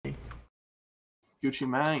Gucci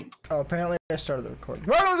Mane. Oh, apparently I started the recording.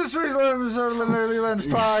 Welcome to this week's Literally Lens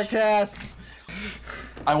podcast.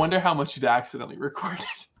 I wonder how much you'd accidentally recorded.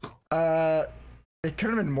 It could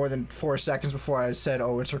have been more than 4 seconds before I said,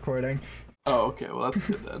 "Oh, it's recording." Oh, okay. Well, that's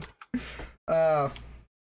good then. I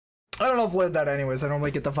don't upload that anyways. I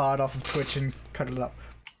normally get the VOD off of Twitch and cut it up.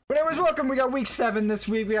 But anyways, welcome. We got week 7 this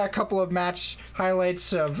week. We got a couple of match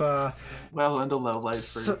highlights of Well, and a low light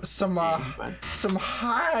for some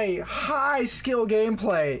high skill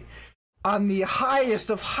gameplay on the highest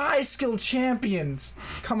of high skill champions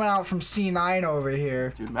coming out from C9 over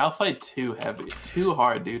here. Dude, Malphite too heavy, too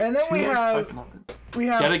hard, dude. And then we have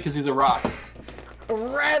get it because he's a rock. A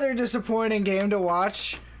rather disappointing game to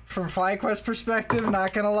watch from FlyQuest perspective.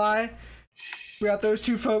 Not gonna lie. We got those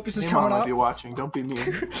two focuses coming up. Be watching. Don't be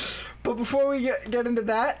mean. But before we get into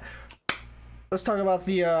that, let's talk about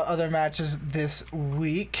the other matches this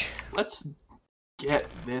week. Let's get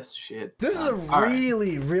this shit. This is a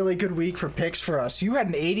really good week for picks for us. You had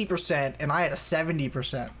an 80% and I had a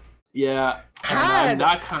 70%. Yeah. Had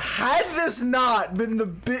this not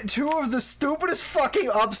been two of the stupidest fucking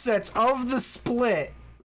upsets of the split.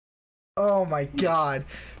 Oh my god.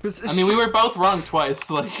 I mean, we were both wrong twice.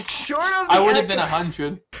 Like, short of I would have been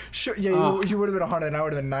 100. Sure, yeah, you would have been 100 and I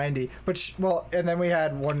would have been 90. But, and then we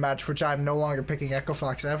had one match which I'm no longer picking Echo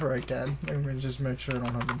Fox ever again. Let me just make sure I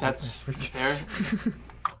don't have them. That's fair.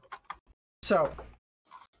 So,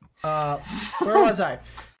 where was I?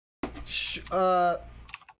 C9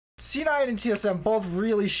 and TSM both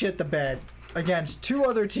really shit the bed against two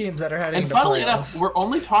other teams that are heading into playoffs. And funnily enough, we're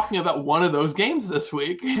only talking about one of those games this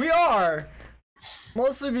week. We are!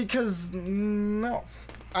 Mostly because, no,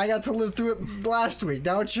 I got to live through it last week.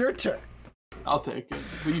 Now it's your turn. I'll take it.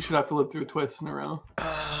 But you should have to live through it twice in a row.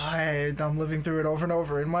 I'm living through it over and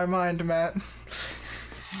over in my mind, Matt.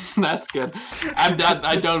 That's good.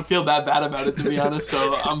 I don't feel that bad about it, to be honest,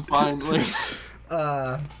 so I'm fine. Like,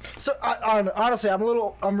 honestly,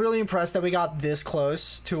 I'm really impressed that we got this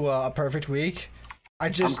close to a perfect week.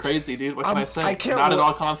 I'm crazy, dude. What can I say? Not at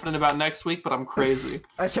all confident about next week, but I'm crazy.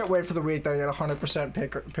 I can't wait for the week that I get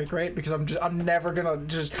 100% pick rate because I'm never gonna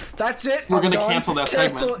that's it. We're gonna cancel that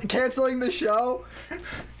segment. Canceling the show.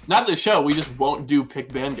 Not the show. We just won't do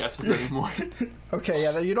pick band guesses anymore. Okay,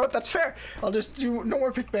 yeah. You know what? That's fair. I'll just do no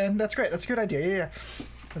more pick band. That's great. That's a good idea. Yeah.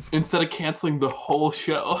 Instead of canceling the whole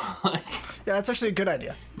show. Yeah, that's actually a good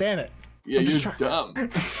idea. Damn it. Yeah, you're dumb.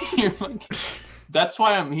 You're like. That's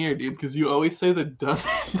why I'm here, dude, because you always say the dumb.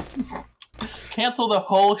 Cancel the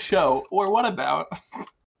whole show, or what about?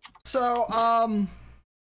 So,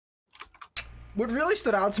 what really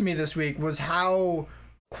stood out to me this week was how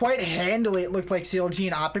quite handily it looked like CLG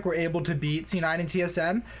and Optic were able to beat C9 and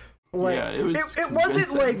TSM. Like, yeah, it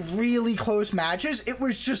wasn't like really close matches. It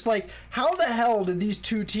was just like, how the hell did these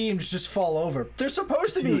two teams just fall over? They're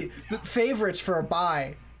supposed to be the favorites for a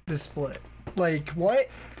bye this split. Like, what?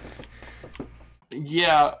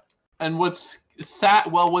 Yeah, and what's sad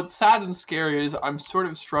and scary is I'm sort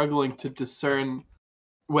of struggling to discern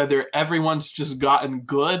whether everyone's just gotten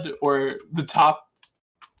good or the top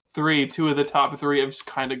three, two of the top three have just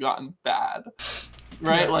kind of gotten bad.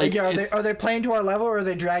 Right? Are they playing to our level or are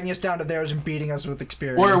they dragging us down to theirs and beating us with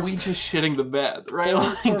experience? Or are we just shitting the bed, right?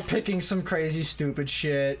 Or picking some crazy stupid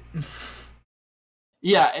shit.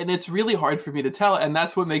 Yeah, and it's really hard for me to tell, and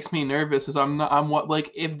that's what makes me nervous is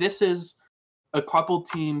if this is a couple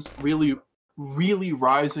teams really, really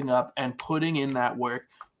rising up and putting in that work,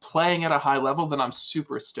 playing at a high level, then I'm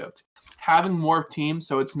super stoked. Having more teams,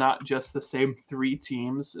 so it's not just the same 3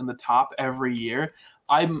 teams in the top every year,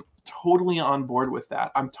 I'm totally on board with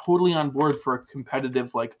that. I'm totally on board for a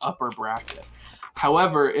competitive, upper bracket.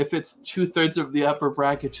 However, if it's 2/3 of the upper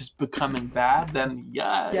bracket just becoming bad, then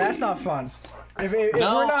yeah, that's not fun. If we're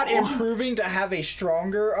not improving to have a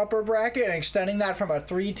stronger upper bracket and extending that from a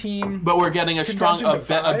 3-team, but we're getting a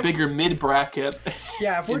bigger mid bracket.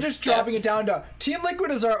 Yeah, if we're just dropping it down to Team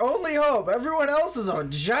Liquid is our only hope. Everyone else is a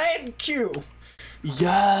giant queue.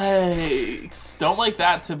 Yikes! Don't like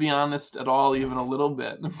that, to be honest, at all, even a little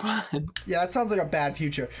bit. Yeah, that sounds like a bad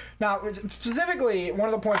future. Now, specifically, one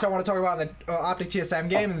of the points I want to talk about in the Optic TSM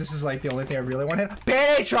game, and this is the only thing I really want to hit.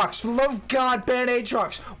 Ban Aatrox! For the love of God, ban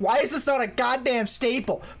Aatrox! Why is this not a goddamn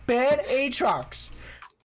staple? Ban Aatrox!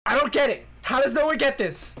 I don't get it. How does no one get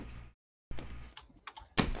this?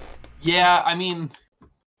 Yeah, I mean,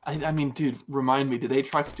 dude, remind me, did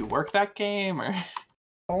Aatrox do work that game, or...?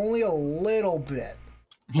 Only a little bit.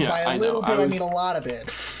 Yeah, by a little bit, I mean a lot of it.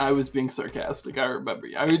 I was being sarcastic. I remember.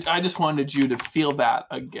 I just wanted you to feel that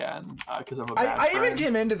again because I'm a bad I friend. even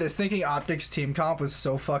came into this thinking Optic's team comp was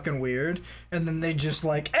so fucking weird, and then they just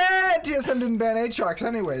TSM didn't ban Aatrox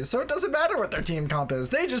anyways, so it doesn't matter what their team comp is.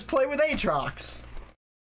 They just play with Aatrox.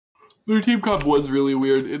 Their team comp was really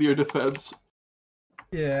weird in your defense.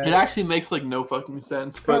 Yeah. It actually makes no fucking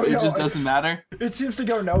sense, but it just doesn't matter. It seems to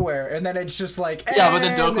go nowhere, and then it's just but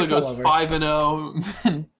then Dokla goes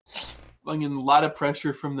 5-0. Fucking a lot of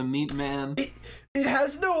pressure from the meat man. It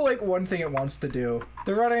has no one thing it wants to do.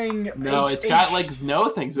 They're running. No, it's got no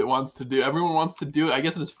things it wants to do. Everyone wants to do. I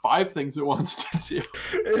guess it's 5 things it wants to do.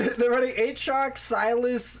 They're running Aatrox,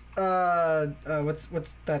 Sylas.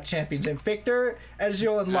 What's that champion's name? Victor,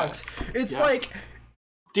 Ezreal, and Lux. It's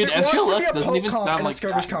dude, Ezreal Lux doesn't even sound like a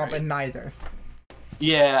skirmish comp, right? and neither.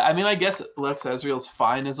 Yeah, I mean, I guess Lux Ezreal's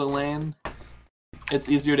fine as a lane. It's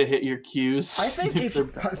easier to hit your Qs. I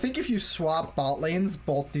think if you swap bot lanes,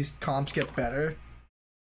 both these comps get better.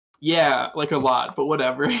 Yeah, a lot, but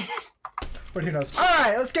whatever. But who knows? All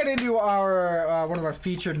right, let's get into our one of our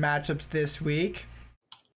featured matchups this week.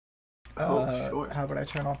 Sure. How about I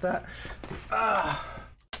turn off that?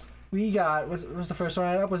 We got was the first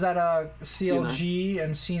one up? Was that CLG C9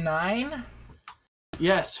 and C9?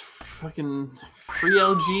 Yes, fucking Free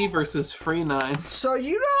LG versus Free 9. So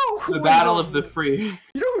you know who the battle of the free.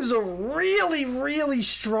 You know who's a really, really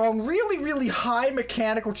strong, really, really high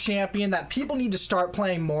mechanical champion that people need to start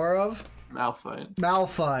playing more of?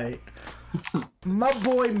 Malphite. My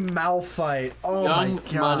boy Malphite. Oh Young my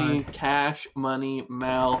god. money, cash money,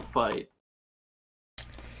 Malphite.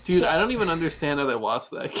 Dude, I don't even understand how they lost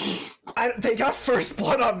that game. They got first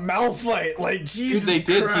blood on Malphite. Jesus Christ.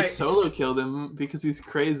 Dude, they did. He solo killed him because he's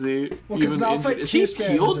crazy. Well, because Malphite is he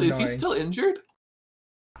healed? Is he still injured?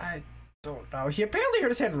 I don't know. He apparently hurt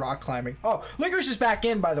his hand rock climbing. Oh, Licorice is back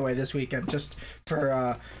in, by the way, this weekend, just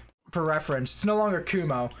for reference. It's no longer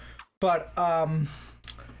Kumo. But,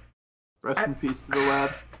 Rest in peace to the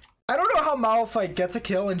lad. I don't know how Malphite gets a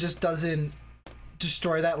kill and just doesn't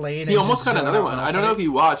destroy that lane. He almost got another one. I don't know if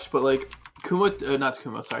you watched, but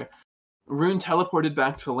Rune teleported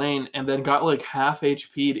back to lane and then got half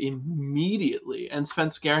HP'd immediately. And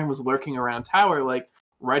Svenskeren was lurking around tower,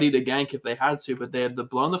 ready to gank if they had to, but they had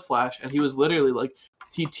blown the flash, and he was literally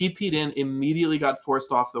he TP'd in, immediately got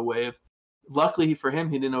forced off the wave. Luckily for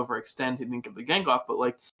him, he didn't overextend, he didn't get the gank off, but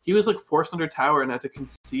he was forced under tower and had to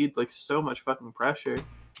concede so much fucking pressure.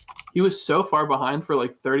 He was so far behind for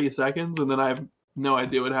 30 seconds, and then I have no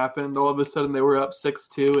idea what happened. All of a sudden they were up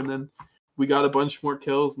 6-2, and then we got a bunch more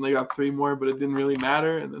kills and they got 3 more, but it didn't really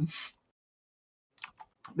matter. And then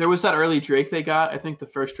there was that early Drake they got. I think the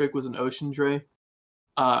first Drake was an Ocean Drake.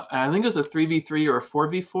 And I think it was a 3v3 or a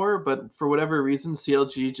 4v4, but for whatever reason,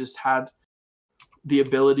 CLG just had the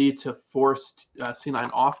ability to force C9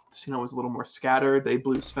 off. C9 was a little more scattered. They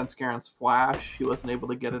blew Svenskeren's flash. He wasn't able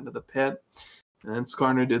to get into the pit. And then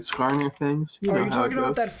Skarner did Skarner things. Are you talking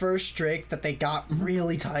about that first Drake that they got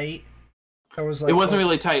really tight? It wasn't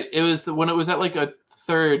really tight. It was when it was at a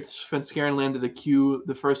third, Svenskeren landed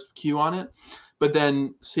the first Q on it. But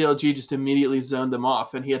then CLG just immediately zoned them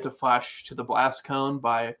off, and he had to flash to the blast cone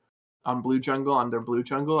on their blue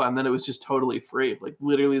jungle, and then it was just totally free.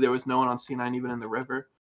 Literally, there was no one on C9 even in the river.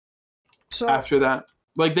 So after that,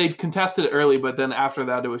 they contested it early, but then after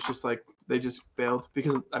that, it was just they just bailed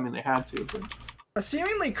because they had to. But. A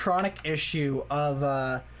seemingly chronic issue of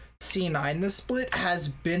C9 this split has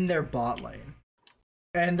been their bot lane,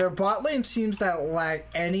 and their bot lane seems to lack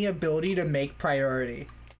any ability to make priority,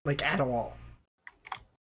 at all.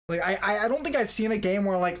 I don't think I've seen a game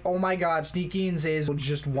where oh my god, Sneaky and Zeyzal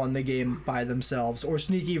just won the game by themselves, or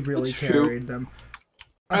Sneaky really carried them.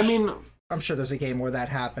 I'm sure there's a game where that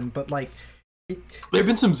happened, but there've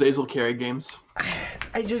been some Zeyzal carry games.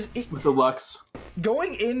 With the Lux.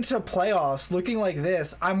 Going into playoffs looking like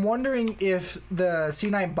this, I'm wondering if the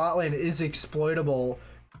C9 bot lane is exploitable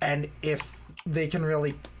and if they can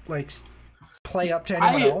really play up to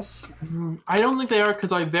anyone else. I don't think they are,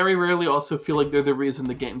 because I very rarely also feel they're the reason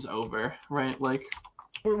the game's over, right?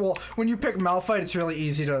 Well, when you pick Malphite, it's really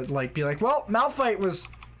easy to be well, Malphite was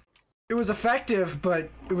effective, but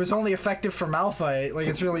it was only effective for Malphite.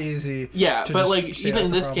 It's really easy. Yeah, but even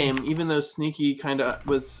in this game, even though Sneaky kind of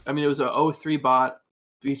was, it was a 0-3 bot.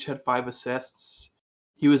 Each had 5 assists.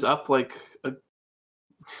 He was up a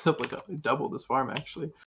double this farm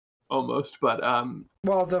actually, almost. But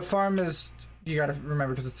well, the farm is, you got to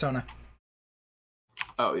remember, because it's Sona.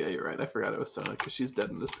 Oh yeah, you're right. I forgot it was Sona because she's dead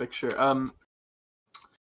in this picture.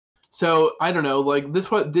 So I don't know,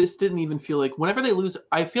 this didn't even feel whenever they lose,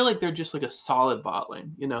 I feel they're just a solid bot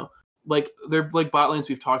lane, like they're like bot lanes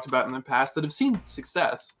we've talked about in the past that have seen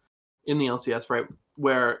success in the LCS, right?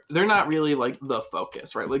 Where they're not really like the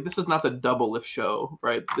focus, right? Like this is not the Doublelift show,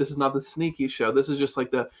 right? This is not the Sneaky show. This is just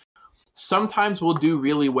like sometimes we'll do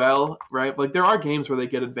really well, right? Like there are games where they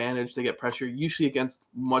get advantage, they get pressure, usually against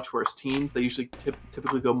much worse teams. They usually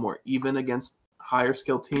typically go more even against higher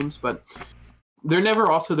skill teams, but they're never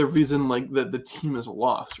also the reason like that the team is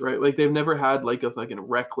lost, right? Like they've never had like a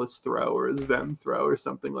reckless throw or a Zven throw or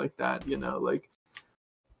something like that, you know, like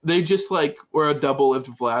they just like, or a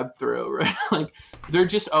Doublelift Vlad throw, right? Like they're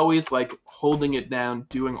just always like holding it down,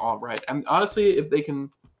 doing all right. And honestly, if they can,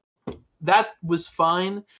 that was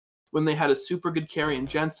fine when they had a super good carry in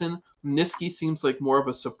Jensen. Nisqy seems like more of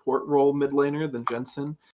a support role mid laner than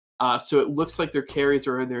Jensen. So it looks like their carries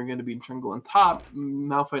are either going to be Tringle and top.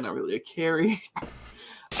 Malphite not really a carry.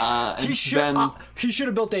 And he should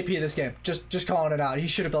have built AP this game. Just calling it out. He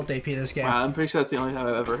should have built AP this game. I'm pretty sure that's the only time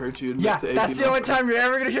I've ever heard you admit to AP. That's the only time you're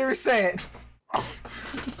ever going to hear me say it.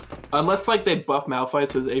 Unless like they buff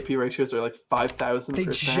Malphite so his AP ratios are like 5,000%. They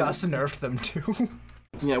just nerfed them too.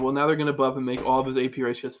 Yeah, well now they're going to buff and make all of his AP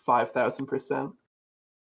ratios 5,000%.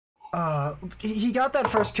 He got that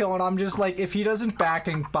first kill, and I'm just like, if he doesn't back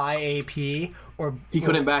and buy AP, or he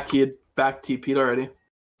couldn't back, he had back TP'd already.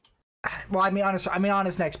 Well, I mean on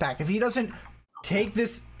his next pack, if he doesn't take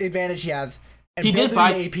this advantage he have, and he did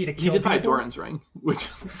buy AP to kill he did buy Doran's ring, which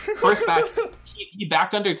first back he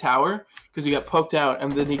backed under tower because he got poked out, and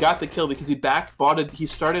then he got the kill because he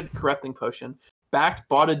started corrupting potion, backed,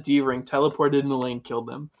 bought a D ring, teleported in the lane, killed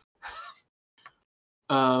him.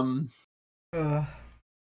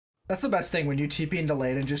 That's the best thing when you TP into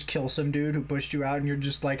lane and just kill some dude who pushed you out, and you're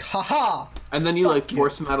just like, haha. And then you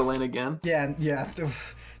force him out of lane again. Yeah.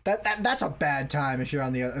 That's a bad time if you're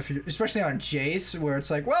especially on Jace, where it's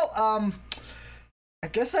like, well, I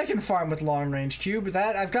guess I can farm with long range Q, but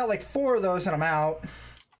I've got like 4 of those and I'm out.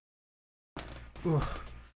 Oof.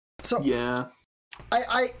 So yeah,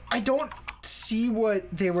 I don't see what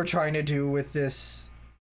they were trying to do with this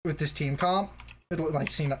team comp.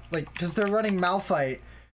 Because they're running Malphite,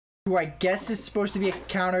 who I guess is supposed to be a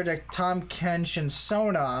counter to Tahm Kench and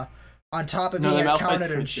Sona, on top of being a counter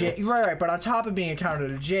to Jace. Right, but on top of being a counter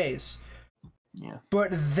to Jace. Yeah. But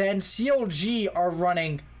then CLG are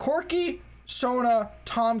running Corki, Sona,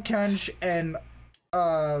 Tahm Kench, and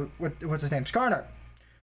what's his name? Skarner.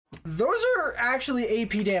 Those are actually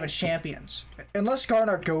AP damage champions. Unless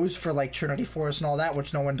Skarner goes for like Trinity Force and all that,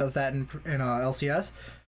 which no one does that in LCS.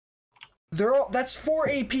 That's 4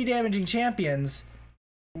 AP damaging champions.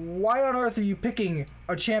 Why on earth are you picking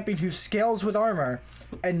a champion who scales with armor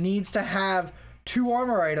and needs to have 2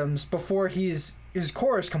 armor items before his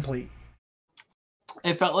core is complete?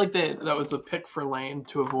 It felt like that was a pick for lane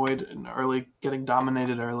to avoid getting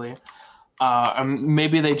dominated early.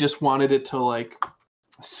 Maybe they just wanted it to like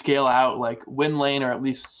scale out, like win lane or at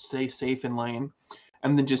least stay safe in lane,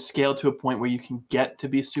 and then just scale to a point where you can get to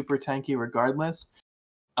be super tanky regardless.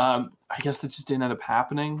 I guess that just didn't end up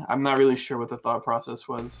happening. I'm not really sure what the thought process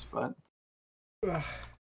was, but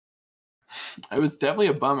it was definitely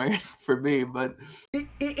a bummer for me. But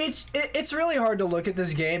it's really hard to look at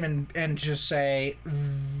this game and just say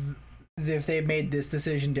if they made this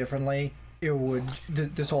decision differently,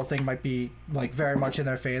 this whole thing might be like very much in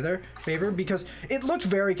their favor, because it looked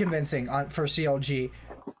very convincing for CLG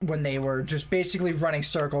when they were just basically running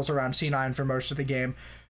circles around C9 for most of the game.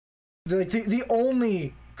 The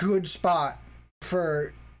only good spot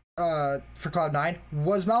for Cloud9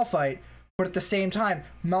 was Malphite, but at the same time,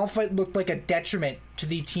 Malphite looked like a detriment to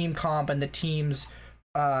the team comp and the team's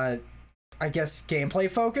I guess gameplay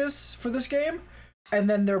focus for this game. And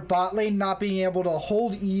then their bot lane not being able to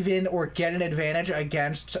hold even or get an advantage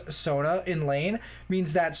against Sona in lane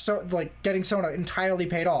means that getting Sona entirely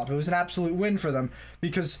paid off. It was an absolute win for them,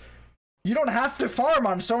 because you don't have to farm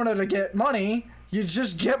on Sona to get money. You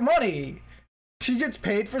just get money. She gets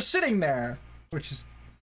paid for sitting there, which is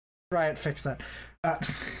Riot fix that.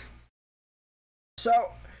 So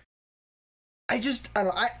I don't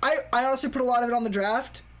know. I honestly put a lot of it on the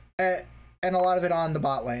draft and a lot of it on the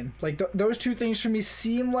bot lane. Like those two things for me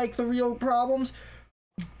seem like the real problems,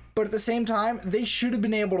 but at the same time, they should have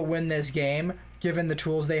been able to win this game given the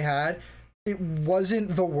tools they had. It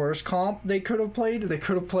wasn't the worst comp they could have played. They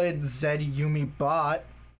could have played Zed Yuumi bot.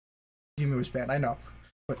 Yuumi was banned, I know,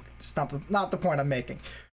 but it's not the point I'm making.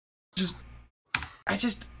 I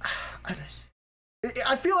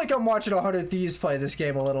feel like I'm watching 100 Thieves play this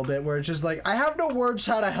game a little bit, where it's just like, I have no words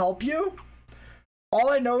how to help you. All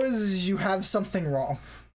I know is you have something wrong.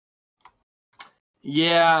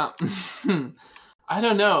 Yeah. I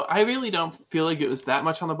don't know. I really don't feel like it was that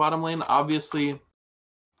much on the bottom lane. Obviously,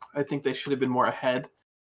 I think they should have been more ahead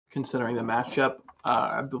considering the matchup.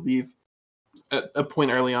 I believe at a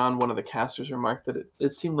point early on, one of the casters remarked that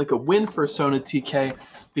it seemed like a win for Sona TK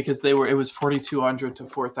because it was 4,200 to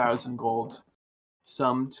 4,000 gold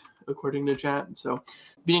summed according to chat. So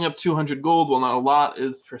being up 200 gold, well, not a lot,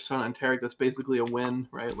 is for Sona and Taric. That's basically a win,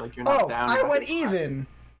 right? Like you're not down. I went even.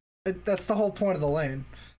 That's the whole point of the lane.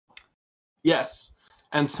 Yes,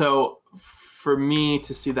 and so for me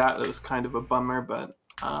to see that was kind of a bummer, but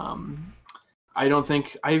I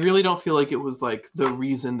really don't feel like it was like the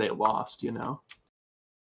reason they lost, you know.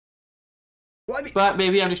 Well, I mean, but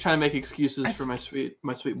maybe I'm just trying to make excuses for my sweet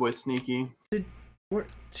boy Sneaky.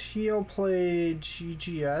 TL played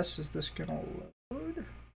GGS? Is this gonna load?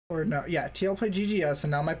 Or no? Yeah, TL played GGS,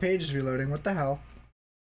 and now my page is reloading. What the hell?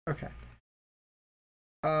 Okay.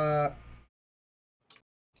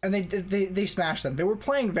 And they smashed them. They were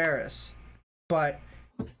playing Varus, but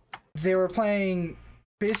they were playing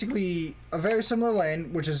basically a very similar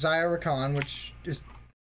lane, which is Xayah Rakan, which is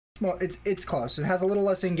small. It's close. It has a little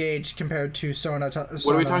less engaged compared to Sona. What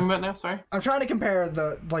are we talking about now? Sorry, I'm trying to compare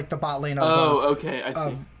the bot lane of okay, I see.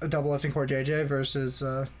 Of a double lifting core JJ versus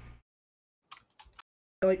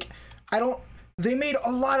They made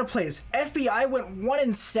a lot of plays. FBI went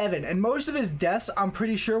 1-7, and most of his deaths, I'm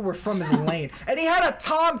pretty sure, were from his lane. And he had a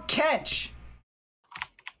Tahm Kench.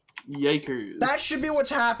 Yikers! That should be what's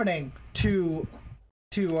happening to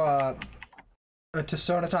Sona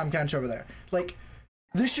Tahm Kench over there. Like,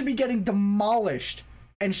 this should be getting demolished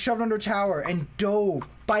and shoved under tower and dove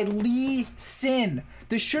by Lee Sin.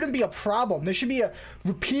 This shouldn't be a problem. This should be a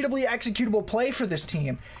repeatably executable play for this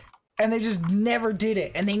team. And they just never did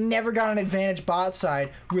it. And they never got an advantage bot side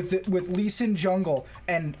with Lee Sin jungle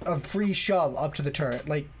and a free shove up to the turret.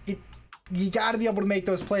 Like, you got to be able to make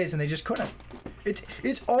those plays, and they just couldn't.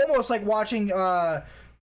 It's almost like watching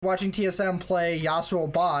TSM play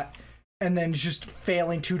Yasuo bot and then just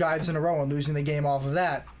failing 2 dives in a row and losing the game off of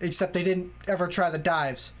that. Except they didn't ever try the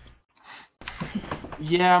dives.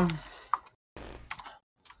 Yeah.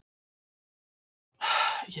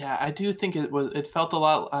 Yeah, I do think it felt a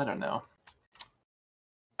lot, I don't know.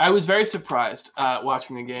 I was very surprised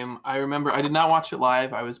watching the game. I remember I did not watch it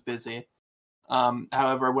live. I was busy.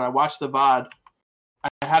 However, when I watched the VOD,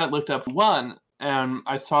 I hadn't looked up one, and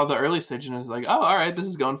I saw the early stage, and I was like, oh, all right, this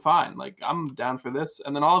is going fine. Like, I'm down for this.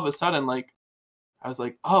 And then all of a sudden, like, I was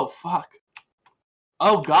like, oh, fuck.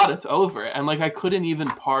 Oh, God, it's over. And, like, I couldn't even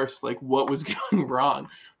parse, like, what was going wrong.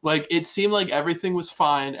 Like, it seemed like everything was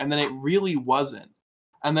fine, and then it really wasn't.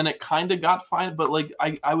 And then it kind of got fine, but like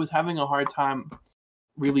I was having a hard time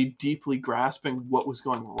really deeply grasping what was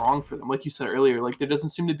going wrong for them. Like you said earlier, like there doesn't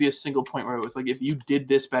seem to be a single point where it was like, if you did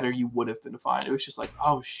this better, you would have been fine. It was just like,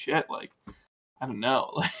 oh shit, like, I don't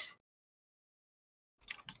know. Like,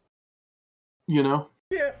 you know?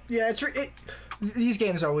 Yeah, these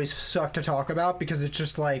games always suck to talk about because it's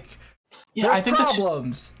just like, yeah, I think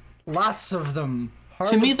problems. Lots of them.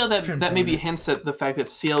 To me, though, that maybe hints at the fact that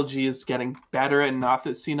CLG is getting better and not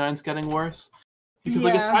that C9's getting worse. Because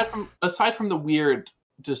like aside from the weird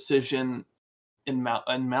decision in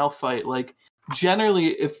Malphite, like generally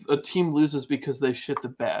if a team loses because they shit the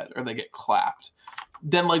bed or they get clapped,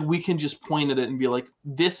 then like we can just point at it and be like,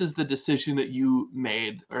 this is the decision that you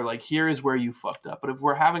made, or like here is where you fucked up. But if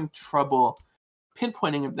we're having trouble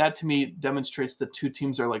pinpointing it, that to me demonstrates that two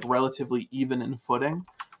teams are like relatively even in footing,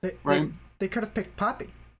 right? They could have picked Poppy.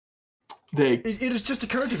 It has just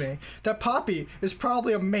occurred to me that Poppy is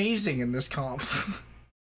probably amazing in this comp.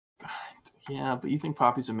 Yeah, but you think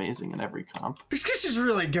Poppy's amazing in every comp. Because she's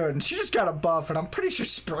really good, and she just got a buff, and I'm pretty sure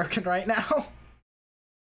she's broken right now.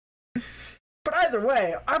 But either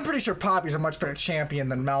way, I'm pretty sure Poppy's a much better champion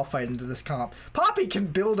than Malphite into this comp. Poppy can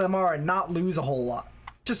build MR and not lose a whole lot.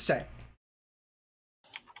 Just say.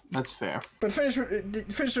 That's fair. But finish what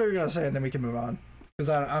you're going to say, and then we can move on. Because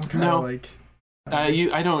I'm kind of like...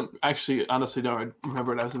 I don't actually, honestly don't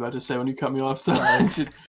remember what I was about to say when you cut me off. So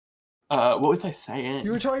what was I saying?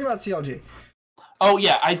 You were talking about CLG. Oh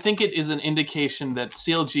yeah, I think it is an indication that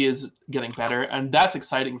CLG is getting better, and that's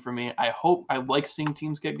exciting for me. I like seeing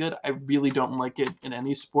teams get good. I really don't like it in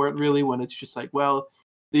any sport, really, when it's just like, well,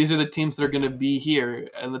 these are the teams that are going to be here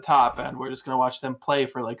at the top, and we're just going to watch them play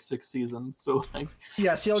for like 6 seasons. So like,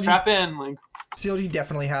 yeah, CLG strap in. Like CLG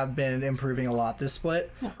definitely have been improving a lot this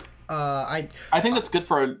split. Yeah. I think that's good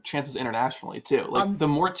for our chances internationally too. Like the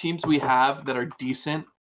more teams we have that are decent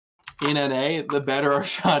in NA, the better our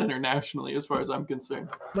shot internationally, as far as I'm concerned.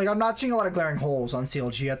 Like I'm not seeing a lot of glaring holes on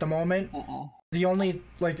CLG at the moment. The only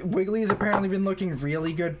like Wiggly has apparently been looking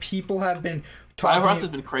really good. People have been talking. Biofrost has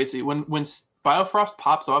been crazy. When Biofrost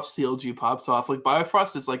pops off, CLG pops off. Like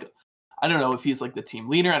Biofrost is like, I don't know if he's like the team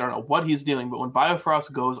leader. I don't know what he's doing, but when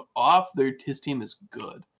Biofrost goes off, his team is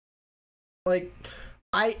good. Like,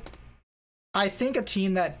 I think a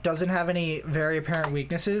team that doesn't have any very apparent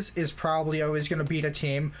weaknesses is probably always going to beat a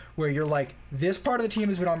team where you're like, this part of the team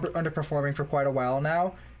has been underperforming for quite a while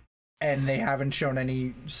now, and they haven't shown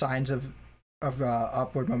any signs of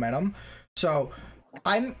upward momentum. So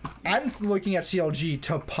I'm looking at CLG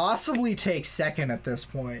to possibly take second at this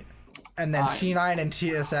point, and then C9 and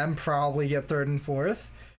TSM probably get third and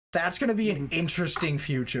fourth. That's going to be an interesting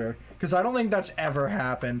future, because I don't think that's ever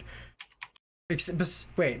happened.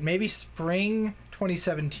 Wait, maybe spring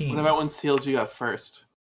 2017. What about when CLG got first?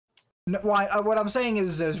 No, what I'm saying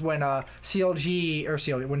is when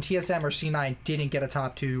CLG when TSM or C9 didn't get a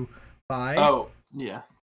top 2 bye. Oh, yeah.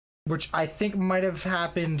 Which I think might have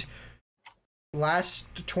happened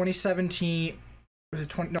last 2017. Was it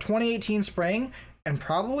 2018 spring, and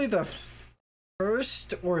probably the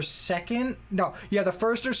first or second. No, yeah, the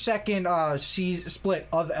first or second split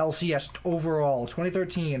of LCS overall,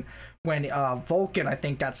 2013. When Vulcan, I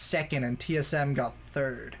think, got second and TSM got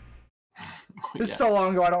third. This is so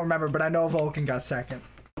long ago, I don't remember, but I know Vulcan got second.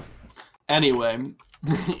 Anyway,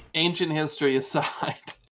 ancient history aside.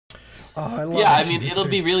 Oh, I love it'll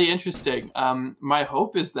be really interesting. My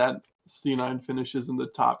hope is that C9 finishes in the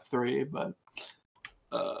top 3, but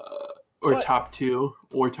top 2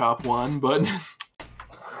 or top 1, but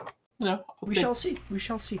we shall see. We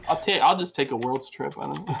shall see. I'll just take a world's trip. I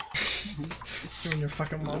don't know. You and your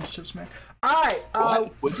fucking world's trips, man. All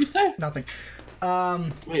right. What'd you say? Nothing.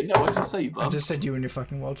 Wait, no. What'd you say, you bum? I just said you and your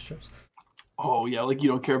fucking world's trips. Oh yeah, like you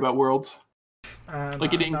don't care about worlds.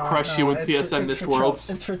 Like it didn't crush you when TSM missed worlds.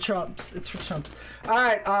 It's for Trumps. All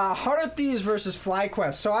right. Heart of Thieves versus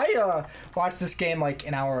FlyQuest. So I watched this game like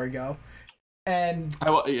an hour ago. And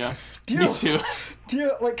me too.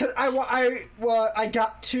 Cause I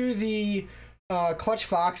got to the Clutch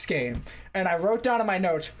Fox game, and I wrote down in my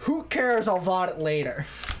notes, "Who cares? I'll VOD it later."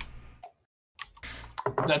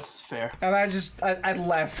 That's fair. And I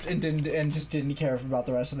left and didn't care about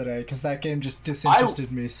the rest of the day, because that game just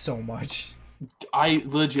disinterested me so much. I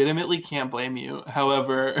legitimately can't blame you.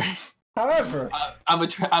 However,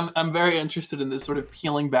 I'm very interested in this sort of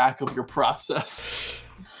peeling back of your process.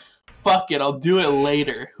 Fuck it, I'll do it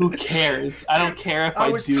later. Who cares? I don't care if I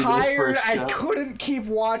do this for a show. I was tired. I couldn't keep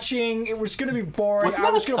watching. It was gonna be boring. I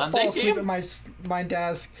was gonna fall asleep at my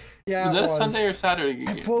desk. Yeah, was that a Sunday or Saturday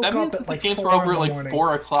game? That means the games were over at like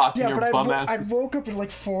 4 o'clock. Yeah, but I woke up at like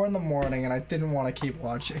 4 in the morning, and I didn't want to keep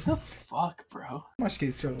watching. What the fuck, bro? My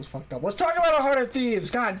skate schedule was fucked up. Let's talk about a Heart of Thieves.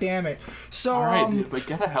 God damn it. So, all right, dude, but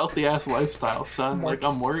get a healthy ass lifestyle, son. Like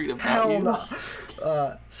I'm worried about you. No.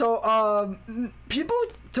 People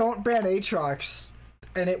don't ban Aatrox,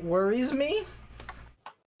 and it worries me.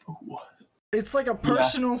 What? It's like a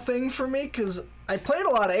personal thing for me, because I played a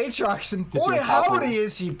lot of Aatrox, and boy, howdy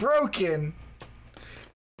is he broken.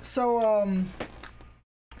 So,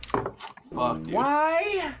 fuck, dude.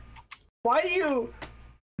 Why do you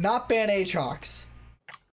not ban Aatrox,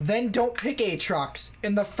 then don't pick Aatrox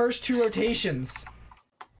in the first 2 rotations?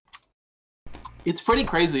 It's pretty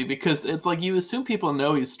crazy, because it's like you assume people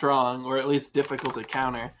know he's strong, or at least difficult to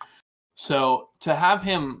counter. So to have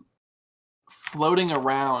him floating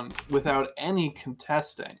around without any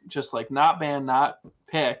contesting, just like not banned, not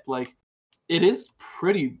picked, like it is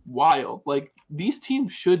pretty wild. Like these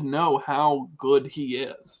teams should know how good he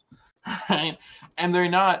is, right? And they're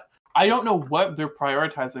not. I don't know what they're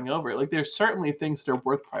prioritizing over. Like there's certainly things that are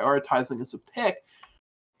worth prioritizing as a pick,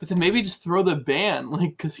 but then maybe just throw the ban,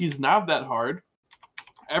 like because he's not that hard.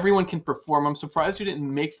 Everyone can perform. I'm surprised you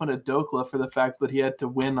didn't make fun of Dokla for the fact that he had to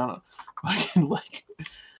win on a fucking like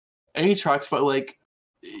Aatrox, but like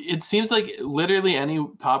it seems like literally any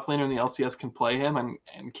top laner in the LCS can play him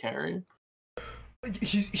and carry.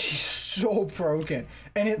 He's so broken,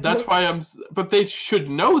 and that's why But they should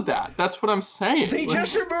know that. That's what I'm saying. They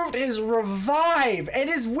just removed his revive, and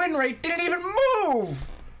his win rate didn't even move.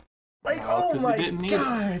 Like, oh my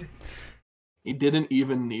god. He didn't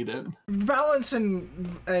even need it. Balance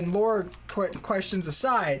and lore questions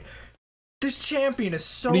aside, this champion is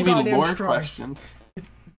so goddamn strong. What do you mean lore questions?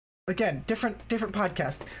 Again, different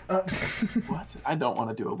podcast. What? I don't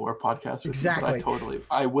want to do a lore podcast. Exactly. You, but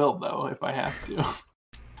I will though if I have to.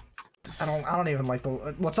 I don't even like the.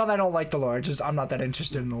 Well, it's not that I don't like the lore. It's just I'm not that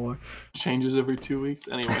interested in the lore. Changes every 2 weeks.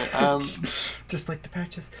 Anyway, just like the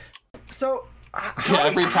patches. So.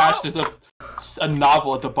 Every patch there's a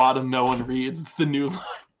novel at the bottom no one reads. It's the new line.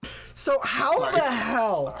 So how the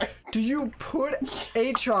hell do you put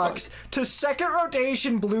Aatrox to second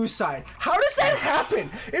rotation blue side? How does that happen?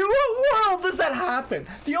 In what world does that happen?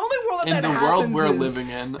 The only world that happens in the world we're living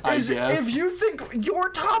in, I guess. If you think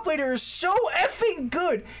your top laner is so effing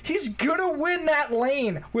good, he's gonna win that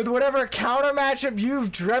lane with whatever counter matchup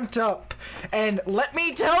you've dreamt up. And let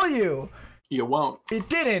me tell you, you won't. It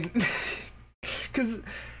didn't. Because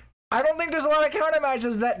I don't think there's a lot of counter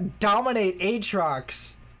matchups that dominate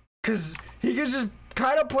Aatrox. Because he can just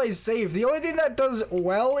kind of play safe. The only thing that does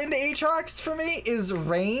well into Aatrox for me is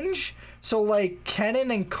range. So, like,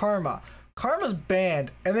 Kennen and Karma. Karma's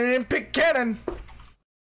banned, and they didn't pick Kennen.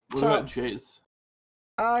 What about Jace?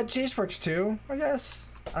 Jace works too, I guess.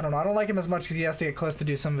 I don't know. I don't like him as much because he has to get close to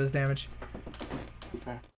do some of his damage.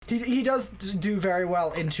 Okay. He does do very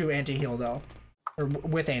well into anti-heal, though. Or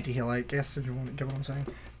with anti-heal, I guess, if you want to get what I'm saying.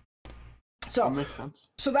 So, that makes sense.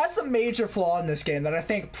 So that's the major flaw in this game that I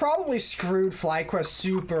think probably screwed FlyQuest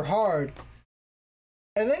super hard.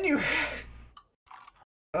 And then you...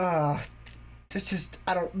 it's just...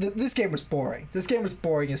 I don't... This game was boring. This game was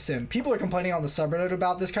boring as sin. People are complaining on the subreddit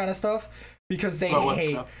about this kind of stuff because they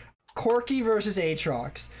hate Corki versus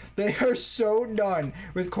Aatrox. They are so done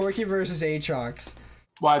with Corki versus Aatrox.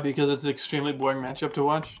 Why? Because it's an extremely boring matchup to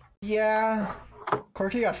watch? Yeah.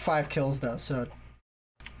 Corki got 5 kills, though, so...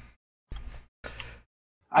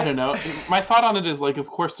 I don't know. My thought on it is, like, of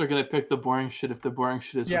course they're going to pick the boring shit if the boring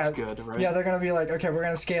shit is what's good, right? Yeah, they're going to be like, okay, we're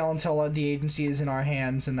going to scale until the agency is in our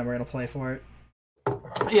hands, and then we're going to play for it.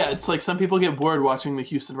 Yeah, it's like some people get bored watching the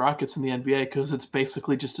Houston Rockets in the NBA because it's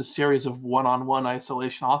basically just a series of one-on-one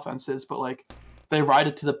isolation offenses, but, like, they ride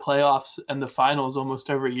it to the playoffs and the finals almost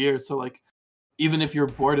every year, so, like, even if you're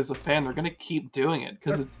bored as a fan, they're going to keep doing it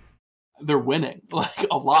because they're winning, like,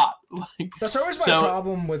 a lot. Like, that's always my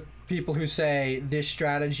problem with people who say this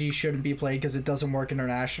strategy shouldn't be played because it doesn't work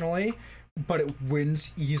internationally, but it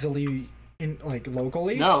wins easily in, like,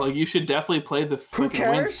 locally. No, like, you should definitely play the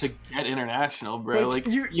freaking wins to get international, bro. Like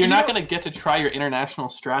you're not going to get to try your international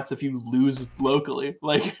strats if you lose locally.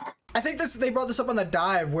 Like, I think they brought this up on the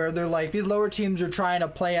dive where they're like, these lower teams are trying to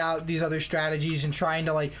play out these other strategies and trying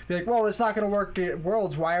to, like, be like, well, it's not going to work at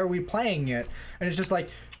Worlds. Why are we playing it? And it's just like,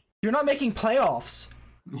 you're not making playoffs.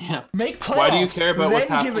 Yeah. Make playoffs. Why do you care about what's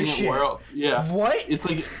happening in Worlds? Yeah. What? It's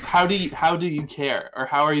like, how do you care? Or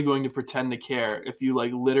how are you going to pretend to care if you,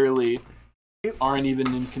 like, literally aren't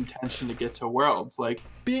even in contention to get to Worlds? Like,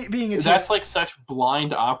 that's like such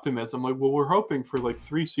blind optimism. Like, well, we're hoping for like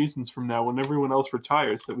 3 seasons from now when everyone else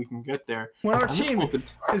retires that we can get there. When our team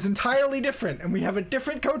is entirely different and we have a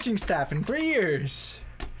different coaching staff in 3 years.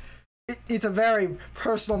 It's a very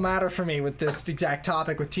personal matter for me with this exact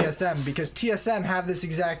topic with TSM because TSM have this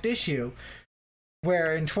exact issue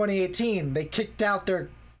where in 2018 they kicked out their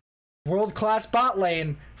world-class bot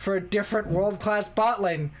lane for a different world-class bot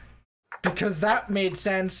lane because that made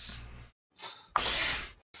sense.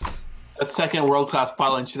 That second world-class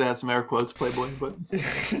bot lane should have some air quotes, Playboy, but...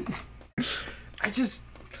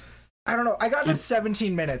 I don't know. I got to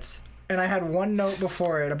 17 minutes and I had one note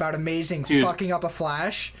before it about Amazing fucking up a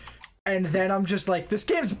flash. And then I'm just like, this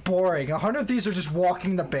game's boring. 100 Thieves are just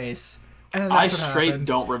walking the base. And then I straight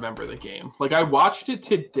don't remember the game. Like, I watched it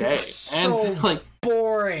today. And, like,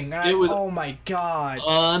 boring. It was oh my god.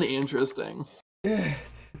 Uninteresting.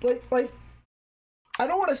 like, I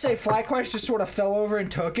don't want to say FlyQuest just sort of fell over and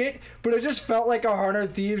took it, but it just felt like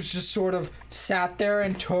 100 Thieves just sort of sat there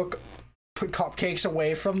and put cupcakes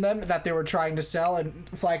away from them that they were trying to sell. And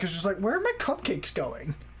FlyQuest was just like, where are my cupcakes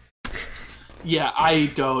going? Yeah,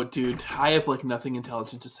 I don't, dude. I have, like, nothing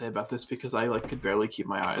intelligent to say about this because I, like, could barely keep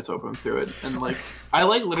my eyes open through it. And, like, I,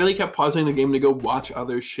 like, literally kept pausing the game to go watch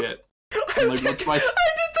other shit. And, like, once my... I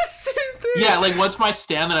did the same thing! Yeah, like, once my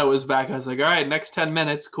stamina was back, I was like, alright, next 10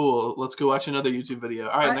 minutes, cool. Let's go watch another YouTube video.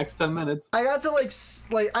 Alright, next 10 minutes. I got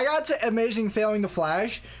to, I got to Amazing failing the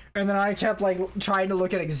flash, and then I kept, like, trying to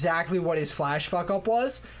look at exactly what his flash fuck-up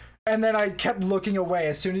was. And then I kept looking away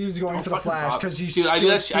as soon as he was going for the flash because he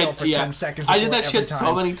stood still for 10 seconds. I did that shit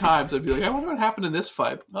so many times. I'd be like, I wonder what happened in this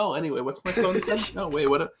fight. Oh, anyway, what's my phone saying? No, wait,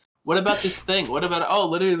 what about this thing? What about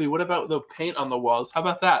what about the paint on the walls? How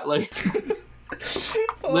about that? Like,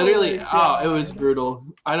 literally, it was brutal.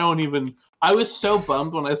 I was so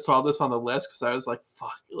bummed when I saw this on the list because I was like,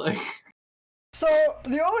 fuck, like. So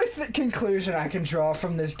the only conclusion I can draw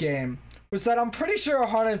from this game was that I'm pretty sure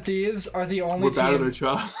 100 Thieves are the only team. We're bad at our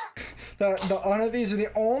jobs. The 100 Thieves are the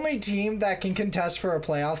only team that can contest for a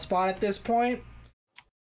playoff spot at this point.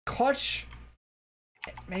 Clutch,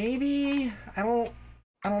 maybe. I don't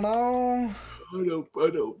know. I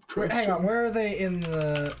don't trust. Hang on, where are they in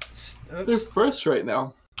the? They're first right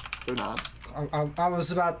now. They're not. I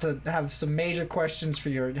was about to have some major questions for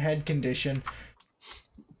your head condition.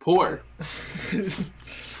 Poor.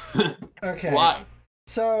 Okay. Why?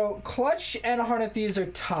 So, Clutch and 100 Thieves are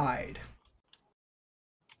tied.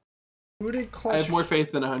 Who did Clutch... I have more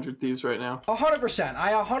faith than 100 Thieves right now. 100%.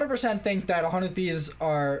 I 100% think that 100 Thieves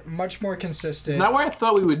are much more consistent. Not where I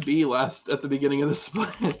thought we would be at the beginning of the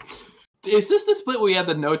split. Is this the split where we had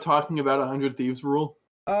the no talking about 100 Thieves rule?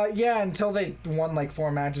 Yeah, until they won like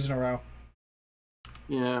 4 matches in a row.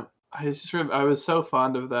 Yeah. I was so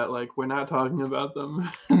fond of that. Like, we're not talking about them.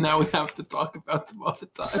 Now we have to talk about them all the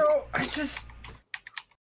time. So,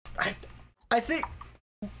 I think...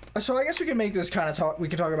 So I guess we can make this kind of talk. We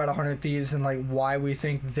can talk about 100 Thieves and like why we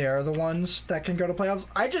think they're the ones that can go to playoffs.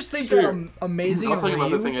 I just think that Amazing. I'll talk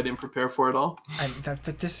about the thing I didn't prepare for at all. And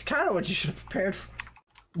this is kind of what you should have prepared for.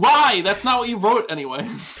 Why? That's not what you wrote anyway.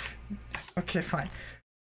 Okay, fine.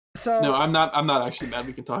 So no, I'm not actually mad.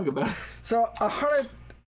 We can talk about it. So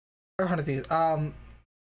 100 Thieves.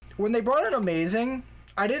 When they brought in Amazing,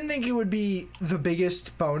 I didn't think it would be the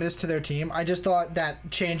biggest bonus to their team. I just thought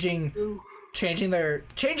that changing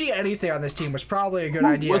anything on this team was probably a good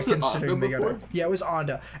idea considering they got it. Yeah, it was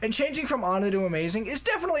Onda. And changing from Onda to Amazing is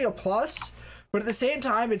definitely a plus, but at the same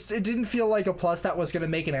time, it didn't feel like a plus that was going to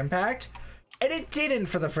make an impact, and it didn't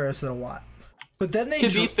for the first little while. But then to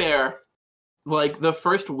be fair, like the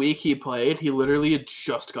first week he played, he literally had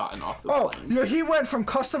just gotten off the plane. Oh, he went from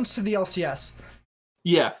customs to the LCS.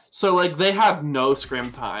 Yeah, so like they had no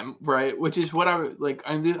scrim time, right? Which is what I think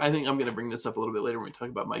I'm gonna bring this up a little bit later when we talk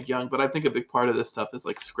about Mike Young, but I think a big part of this stuff is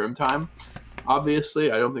like scrim time.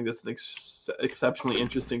 Obviously, I don't think that's an exceptionally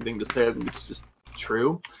interesting thing to say. I think it's just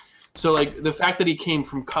true. So like the fact that he came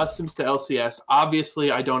from customs to LCS, obviously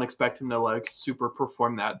I don't expect him to like super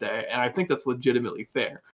perform that day, and I think that's legitimately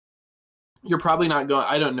fair. You're probably not going.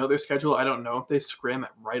 I don't know their schedule. I don't know if they scrim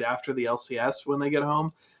right after the LCS when they get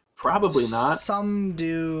home. Probably not. Some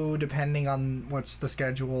do, depending on what's the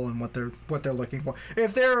schedule and what they're looking for.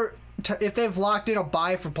 If they've locked in a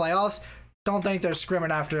bye for playoffs, don't think they're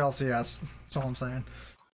scrimming after LCS. That's all I'm saying.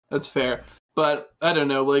 That's fair, but I don't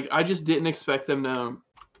know. Like I just didn't expect them to.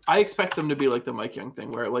 I expect them to be like the Mike Young thing,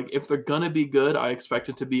 where like if they're gonna be good, I expect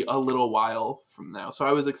it to be a little while from now. So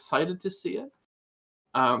I was excited to see it,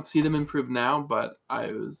 see them improve now, but I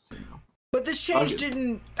was. But this change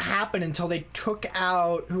didn't happen until they took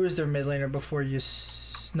out who was their mid laner before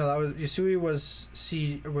No, that was Yasui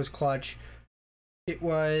was Clutch. It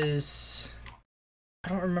was I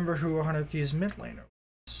don't remember who 100 Thieves mid laner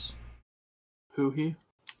was. Huhi?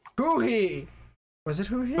 Was it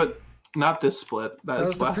Huhi? But not this split. That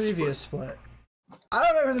was the previous split. I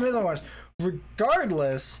don't remember who the mid laner was.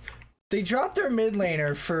 Regardless, they dropped their mid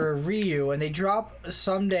laner for Ryu and they dropped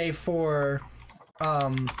Someday for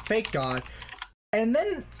Fake God, and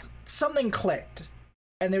then something clicked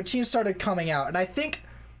and their team started coming out, and I think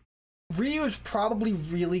Ryu is probably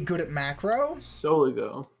really good at macro.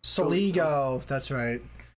 Soligo, that's right.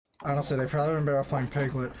 Honestly, they probably remember off playing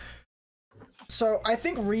Piglet. So I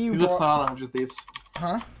think Ryu Piglet's not on 100 Thieves.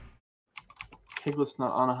 Huh? Piglet's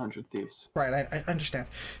not on 100 Thieves. Right, I understand.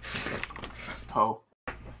 Oh,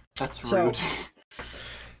 that's rude.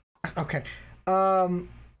 Okay.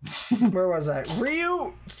 Where was I?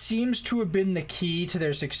 Ryu seems to have been the key to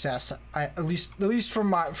their success, at least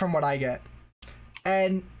from what I get.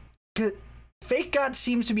 And Fake God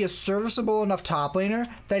seems to be a serviceable enough top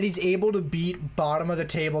laner that he's able to beat bottom of the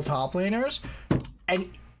table top laners and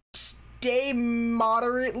stay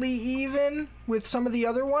moderately even with some of the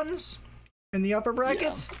other ones in the upper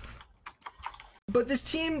brackets. Yeah. But this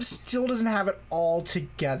team still doesn't have it all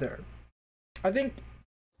together. I think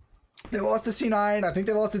they lost to C9. I think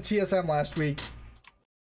they lost to TSM last week.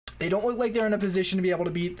 They don't look like they're in a position to be able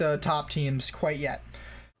to beat the top teams quite yet.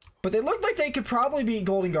 But they look like they could probably beat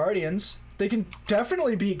Golden Guardians. They can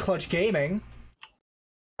definitely beat Clutch Gaming.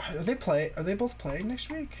 Are they both playing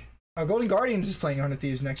next week? Golden Guardians is playing 100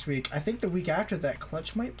 Thieves next week. I think the week after that,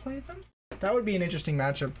 Clutch might play them. That would be an interesting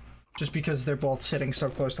matchup, just because they're both sitting so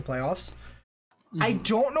close to playoffs. Mm-hmm. I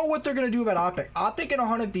don't know what they're going to do about Optic. Optic and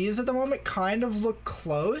 100 Thieves at the moment kind of look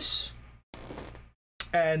close.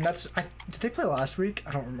 And did they play last week?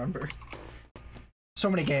 I don't remember. So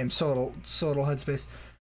many games, so little headspace.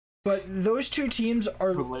 But those two teams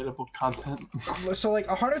are relatable content. So like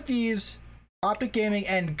 100 Thieves, Optic Gaming,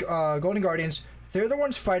 and Golden Guardians, they're the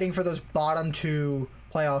ones fighting for those bottom 2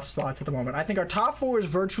 playoff spots at the moment. I think our top 4 is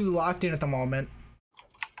virtually locked in at the moment.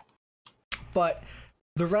 But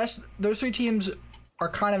the rest, those 3 teams are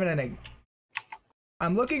kind of an enigma.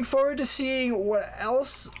 I'm looking forward to seeing what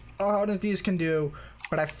else 100 Thieves can do,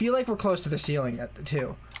 but I feel like we're close to the ceiling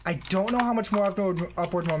too. I don't know how much more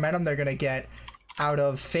upward momentum they're gonna get out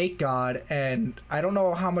of Fake God, and I don't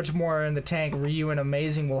know how much more in the tank Ryu and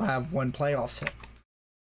Amazing will have when playoffs hit.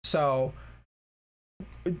 So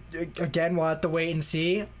again, we'll have to wait and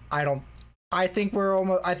see. I think we're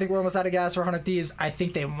almost out of gas for 100 Thieves. I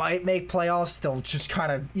think they might make playoffs. They'll just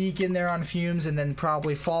kind of eke in there on fumes and then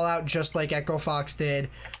probably fall out just like Echo Fox did.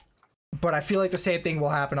 But I feel like the same thing will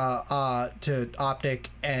happen to Optic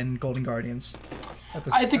and Golden Guardians.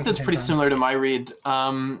 I think that's pretty similar to my read.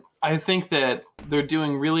 I think that they're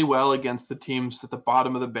doing really well against the teams at the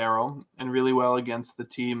bottom of the barrel and really well against the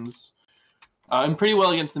teams and pretty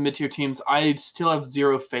well against the mid-tier teams. I still have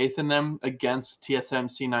zero faith in them against TSM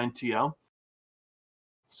C9TL.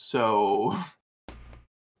 So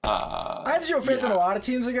I have zero faith in a lot of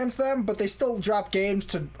teams against them, but they still drop games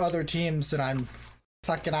to other teams, and I'm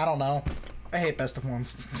fucking, I don't know. I hate best of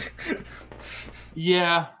ones.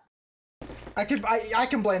 Yeah. I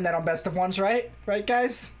can blame that on best of ones, right? Right,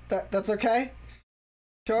 guys? That's okay?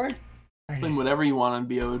 Sure? Blame whatever you want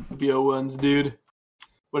on BO ones, dude.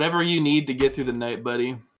 Whatever you need to get through the night,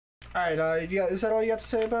 buddy. Alright, is that all you got to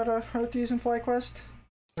say about Heart Thieves and FlyQuest?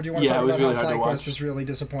 Or do you want to talk about really how FlyQuest is really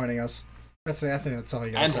disappointing us? I think that's all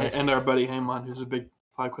you got to say. And our buddy Haymon, who's a big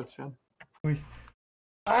FlyQuest fan.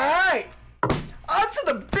 Alright! On to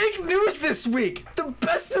the big news this week! The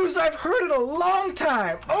best news I've heard in a long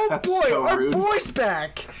time! Oh that's boy, so our boy's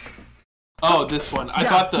back! Oh, this one. I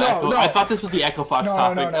thought this was the Echo Fox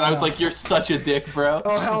topic, and I was like, you're such a dick, bro.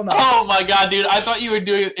 Oh, hell no. Oh my god, dude. I thought you were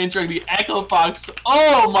entering the Echo Fox.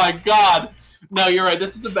 Oh my god. No, you're right.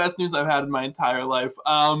 This is the best news I've had in my entire life.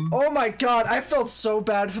 Oh my god, I felt so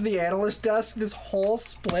bad for the analyst desk, this whole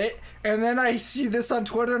split, and then I see this on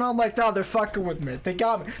Twitter, and I'm like, no, they're fucking with me. They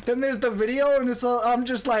got me. Then there's the video, and I'm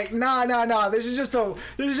just like, nah. This is just a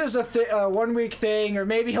 1 week thing, or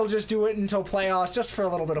maybe he'll just do it until playoffs, just for a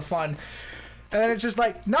little bit of fun. And then it's just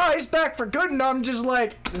like, nah, he's back for good, and I'm just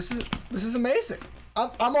like, this is amazing.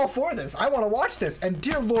 I'm all for this. I want to watch this. And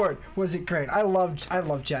dear Lord, was it great. I love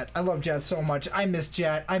Jet. I love Jet so much. I miss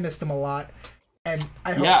Jet. I missed him a lot. And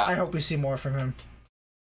I hope we see more from him.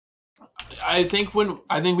 I think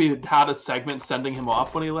we had a segment sending him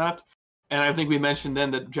off when he left. And I think we mentioned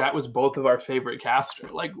then that Jet was both of our favorite caster.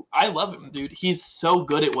 Like, I love him, dude. He's so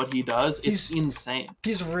good at what he does. It's insane.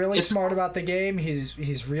 He's really smart about the game.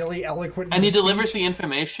 He's really eloquent. And he delivers the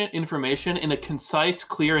information in a concise,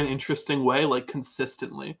 clear, and interesting way, like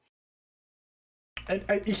consistently. And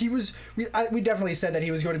we definitely said that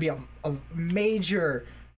he was going to be a major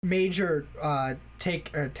he was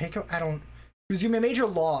going to be a major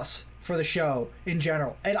loss for the show in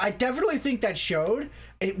general. And I definitely think that showed.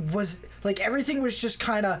 It was like everything was just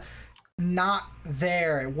kind of not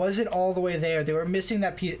there. It wasn't all the way there. They were missing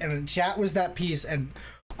that piece, and Jet was that piece. And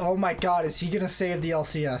oh my god, is he gonna save the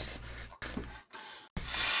LCS?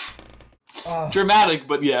 Dramatic,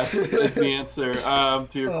 but yes, is the answer to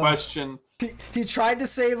your question. He tried to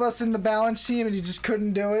save us in the balance team, and he just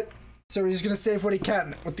couldn't do it. So he's gonna save what he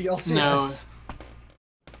can with the LCS. No.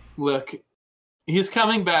 Look, he's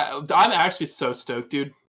coming back. I'm actually so stoked,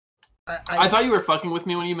 dude. I thought you were fucking with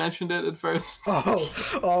me when you mentioned it at first.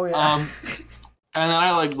 Oh yeah. And then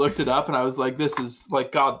I looked it up and I was like, this is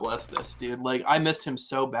God bless this dude. Like, I missed him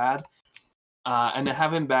so bad. And to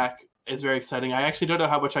have him back is very exciting. I actually don't know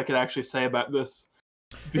how much I could actually say about this.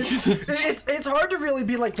 Because it's hard to really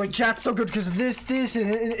be like Jet's so good because of this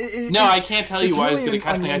and no, I can't tell you why really he's good at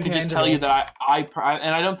casting. I can just tell you that I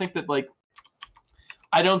don't think that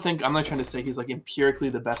I'm not trying to say he's empirically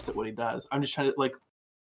the best at what he does. I'm just trying to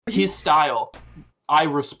his style I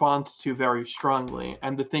respond to very strongly,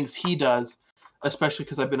 and the things he does, especially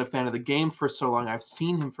because I've been a fan of the game for so long, I've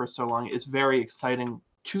seen him for so long, is very exciting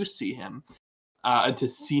to see him and to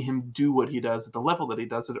see him do what he does at the level that he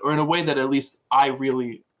does it, or in a way that at least I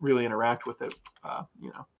really, really interact with it.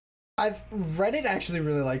 Reddit actually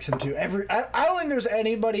really likes him too. I don't think there's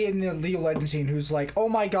anybody in the League of Legends scene who's like, oh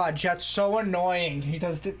my god, Jet's so annoying.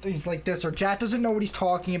 He's like this, or Jet doesn't know what he's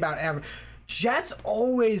talking about ever. Jet's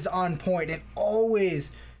always on point and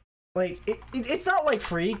always it's not like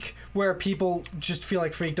Freak where people just feel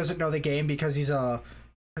like Freak doesn't know the game because he's whatever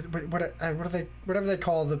they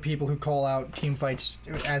call the people who call out team fights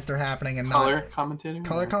as they're happening and color commentator.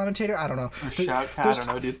 I don't know. I don't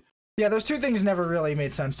know, dude. Yeah, those two things never really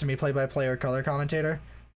made sense to me, play-by-play or color commentator.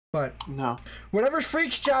 But no, whatever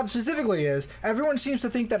Freak's job specifically is, everyone seems to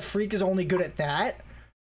think that Freak is only good at that.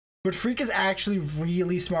 But Freak is actually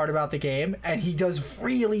really smart about the game, and he does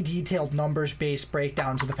really detailed numbers-based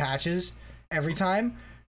breakdowns of the patches every time.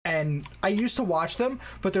 And I used to watch them,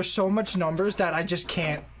 but there's so much numbers that I just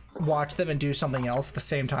can't watch them and do something else at the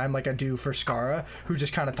same time, like I do for Skara, who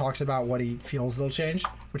just kind of talks about what he feels they'll change,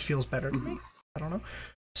 which feels better to me. I don't know.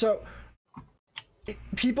 So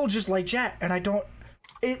people just like Jet, and I don't.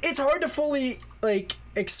 It's hard to fully like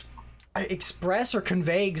express or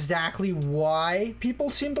convey exactly why people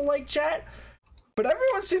seem to like Jet, but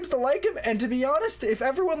everyone seems to like him. And to be honest, if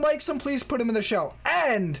everyone likes him, please put him in the show.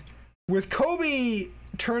 And with Kobe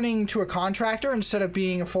turning to a contractor instead of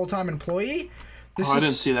being a full-time employee, I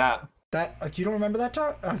didn't see that. You don't remember that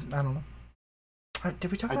talk? I don't know.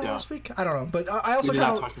 Did we talk about it last week? I don't know, but I also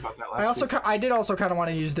kind of talk about that last week. I did also kind of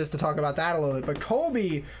want to use this to talk about that a little bit. But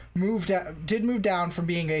Kobe did move down from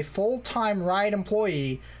being a full-time Riot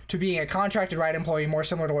employee to being a contracted Riot employee, more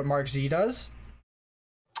similar to what Mark Z does.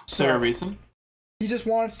 Is there a reason? He just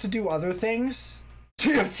wants to do other things.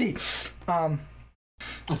 TFT.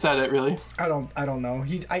 Is that it, really? I don't know.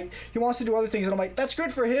 He wants to do other things, and I'm like, that's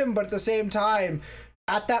good for him, but at the same time,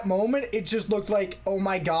 at that moment, it just looked like, oh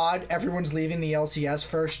my god, everyone's leaving the LCS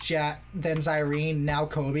first, Jet, then Zyrene, now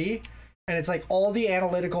Kobe. And it's like all the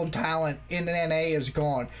analytical talent in NA is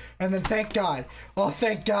gone. And then thank God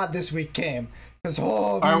this week came. Because,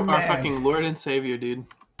 our fucking Lord and Savior, dude.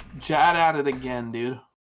 Jet at it again, dude.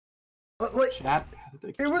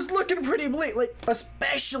 It was looking pretty bleak, like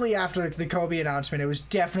especially after the Kobe announcement. It was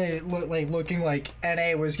definitely looking like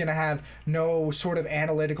NA was gonna have no sort of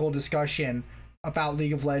analytical discussion about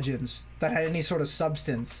League of Legends that had any sort of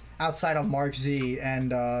substance outside of Mark Z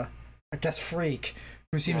and I guess Freak,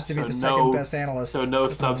 who seems to be the second best analyst. So no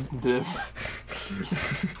substantive.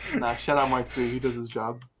 Nah, shout out Mark Z. He does his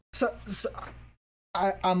job. So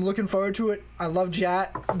I'm looking forward to it. I love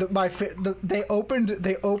Jat. They opened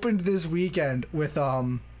this weekend with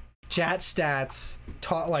Jat Stats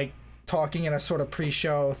talking in a sort of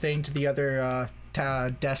pre-show thing to the other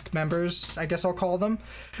desk members, I guess I'll call them,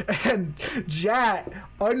 and Jat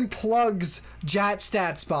unplugs Jat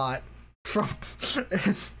Stats bot from.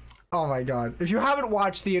 Oh my god! If you haven't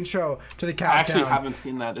watched the intro to the countdown, I actually haven't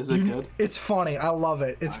seen that. Is it good? It's funny. I love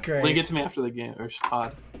it. It's great. Link it to me after the game or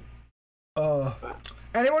pod.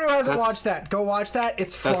 Anyone who hasn't watched that, go watch that.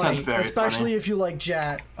 It's funny, that sounds very especially funny. If you like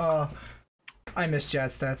Jat. I miss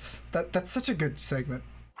Jat Stats. That's such a good segment.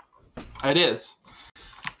 It is.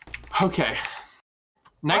 Okay.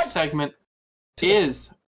 Next segment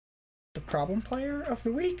is the problem player of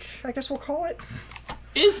the week, I guess we'll call it.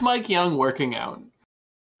 Is Mike Young working out?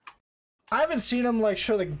 I haven't seen him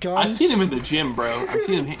show the guns. I've seen him in the gym, bro. I've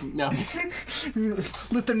seen him. No.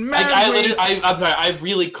 Lifting mad weights. I'm sorry. I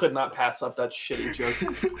really could not pass up that shitty joke.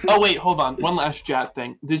 Oh wait, hold on. One last Jat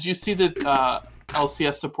thing. Did you see the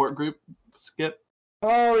LCS support group skip?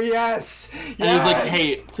 Oh yes. And it was like,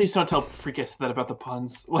 hey, please don't tell Freakus that about the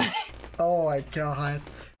puns. Oh my god.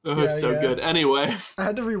 It was so good. Anyway, I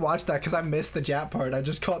had to rewatch that because I missed the Jat part. I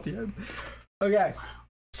just caught the end. Okay,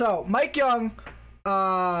 so Mike Young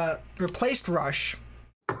replaced Rush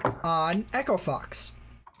on Echo Fox,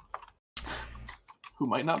 who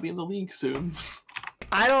might not be in the league soon.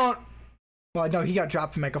 Well, no, he got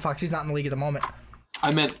dropped from Echo Fox. He's not in the league at the moment.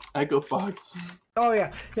 I meant Echo Fox. Oh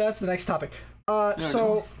yeah, that's the next topic.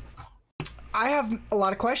 So I have a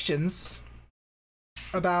lot of questions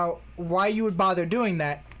about why you would bother doing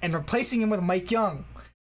that and replacing him with Mike Young.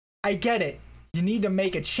 I get it. You need to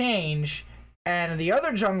make a change, and the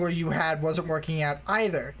other jungler you had wasn't working out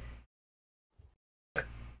either.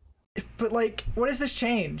 But what is this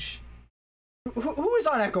change? Who is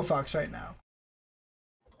on Echo Fox right now?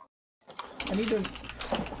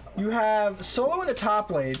 You have Solo in the top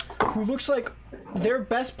lane, who looks like their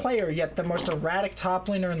best player, yet the most erratic top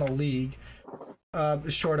laner in the league,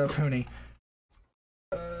 short of Huni.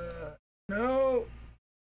 No.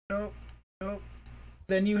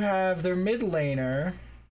 Then you have their mid laner,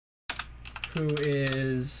 who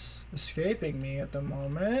is escaping me at the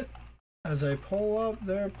moment as I pull up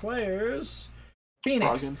their players.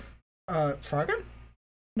 Phoenix. Froggen?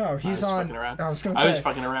 No, he's on. I was gonna say. I was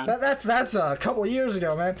fucking around. That's a couple of years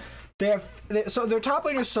ago, man. So their top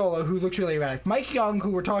laner is Solo, who looks really erratic. Mike Young,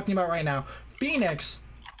 who we're talking about right now. Phoenix,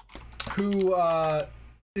 who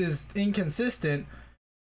is inconsistent.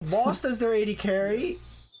 Lost as their AD carry,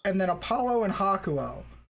 and then Apollo and Hakuo.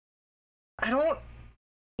 I don't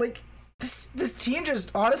this team just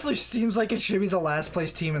honestly seems like it should be the last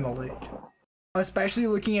place team in the league. Especially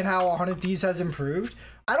looking at how 100 Thieves has improved.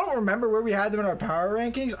 I don't remember where we had them in our power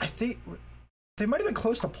rankings. I think they might have been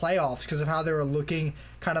close to playoffs because of how they were looking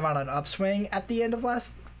kind of on an upswing at the end of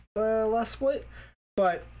last split.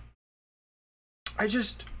 But I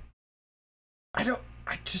just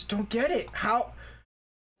don't get it. How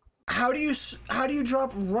do you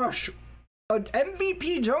drop Rush an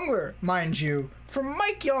MVP jungler, mind you, from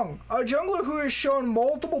MikeYeung, a jungler who has shown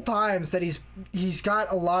multiple times that he's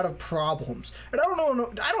got a lot of problems. And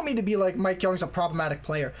I don't mean to be like MikeYeung's a problematic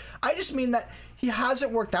player. I just mean that he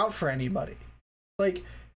hasn't worked out for anybody. Like,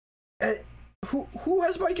 who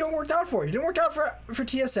has MikeYeung worked out for? He didn't work out for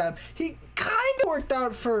TSM. He kind of worked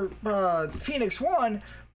out for Phoenix One,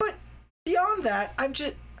 but beyond that, I'm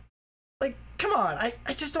just like, come on, I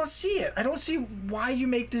just don't see it. I don't see why you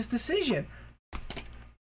make this decision.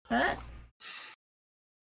 Huh?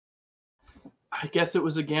 I guess it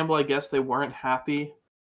was a gamble. I guess they weren't happy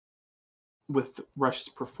with Rush's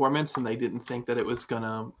performance, and they didn't think that it was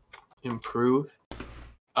gonna improve.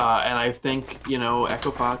 And I think,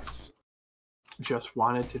 Echo Fox just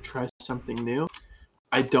wanted to try something new.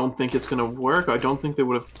 I don't think it's gonna work. I don't think they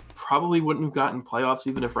wouldn't have gotten playoffs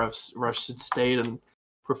even if Rush had stayed and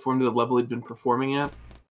performed to the level he'd been performing at.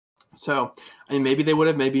 So, I mean, maybe they would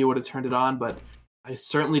have. Maybe he would have turned it on, but I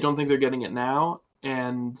certainly don't think they're getting it now.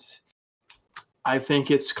 And I think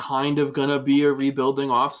it's kind of going to be a rebuilding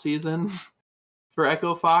offseason for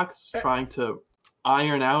Echo Fox, trying to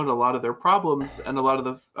iron out a lot of their problems and a lot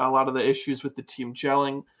of the issues with the team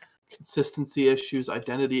gelling, consistency issues,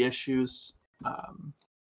 identity issues.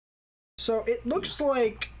 So it looks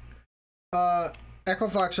like Echo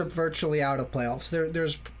Fox are virtually out of playoffs.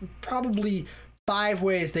 There's probably 5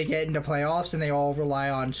 ways they get into playoffs, and they all rely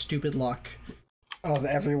on stupid luck of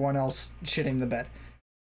everyone else shitting the bed.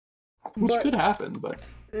 Which could happen,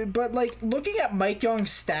 but like, looking at MikeYeung's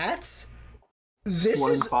stats, this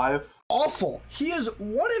is 5. Awful. He is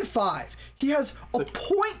 1-5. He has a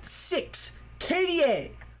 0.6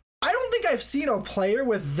 KDA. I don't think I've seen a player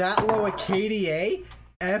with that low a KDA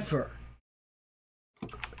ever.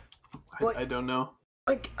 I don't know.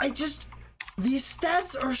 These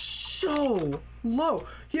stats are so low.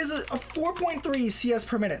 He has a 4.3 CS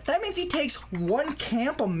per minute. That means he takes 1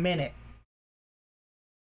 camp a minute.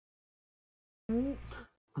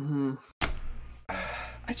 Mm-hmm.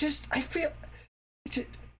 I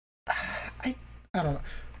don't know.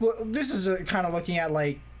 Well, this is kind of looking at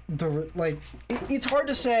it's hard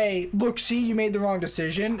to say, look, see, you made the wrong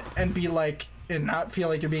decision and not feel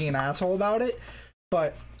like you're being an asshole about it.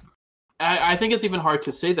 But I think it's even hard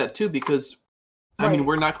to say that too, because I mean,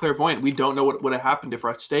 we're not clairvoyant. We don't know what would have happened if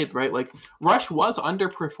Rush stayed, right? Like, Rush was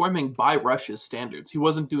underperforming by Rush's standards. He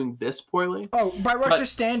wasn't doing this poorly. Oh, by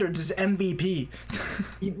Rush's standards is MVP.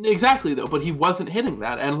 Exactly, though, but he wasn't hitting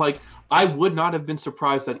that. And, I would not have been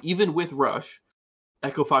surprised that even with Rush,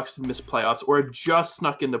 Echo Fox missed playoffs or just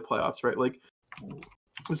snuck into playoffs, right?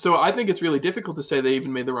 So I think it's really difficult to say they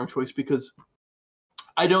even made the wrong choice, because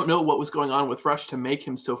I don't know what was going on with Rush to make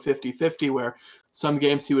him so 50-50, where some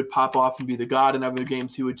games he would pop off and be the god, and other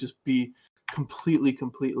games he would just be completely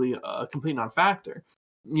complete non-factor.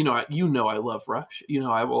 I love Rush.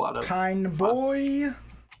 I have a lot of kind boy.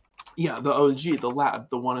 Yeah, the OG, the lad,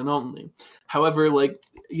 the one and only. However,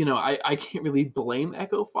 I can't really blame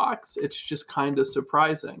Echo Fox. It's just kind of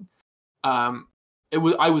surprising. I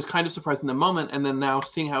was kind of surprised in the moment, and then now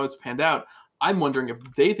seeing how it's panned out, I'm wondering if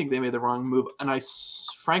they think they made the wrong move. And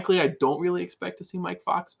frankly, I don't really expect to see Mike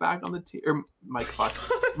Fox back on the team, or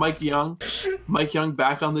MikeYeung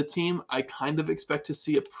back on the team. I kind of expect to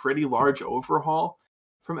see a pretty large overhaul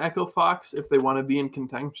from Echo Fox if they want to be in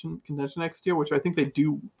contention next year, which I think they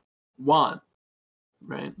do want,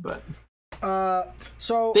 right? But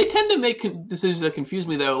so they tend to make decisions that confuse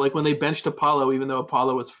me, though. Like when they benched Apollo, even though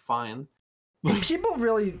Apollo was fine. Was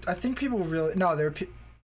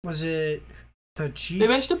it the G? They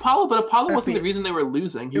benched Apollo, but Apollo wasn't the reason they were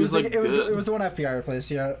losing. It was the one FBI replaced.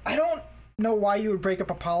 Yeah, I don't know why you would break up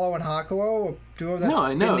Apollo and Hakuo, a duo that's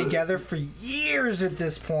been together for years at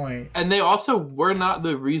this point. And they also were not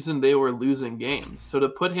the reason they were losing games. So to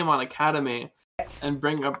put him on Academy and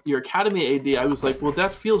bring up your Academy AD, I was like, well,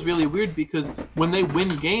 that feels really weird, because when they win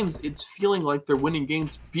games, it's feeling like they're winning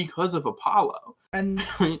games because of Apollo. And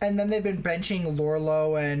then they've been benching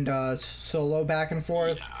Lorlo and Solo back and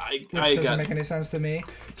forth, which doesn't make any sense to me.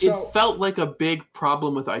 It felt like a big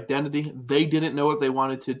problem with identity. They didn't know what they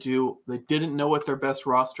wanted to do. They didn't know what their best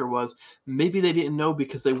roster was. Maybe they didn't know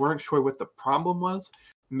because they weren't sure what the problem was.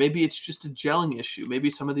 Maybe it's just a gelling issue. Maybe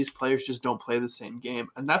some of these players just don't play the same game,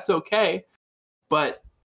 and that's okay. But,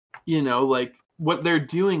 what they're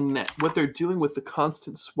doing with the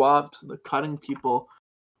constant swaps and the cutting people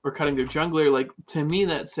or cutting their jungler, to me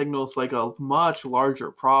that signals a much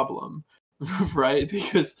larger problem, right?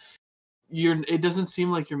 Because it doesn't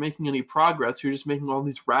seem like you're making any progress. You're just making all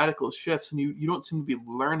these radical shifts, and you don't seem to be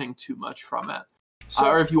learning too much from it.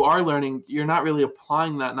 Or if you are learning, you're not really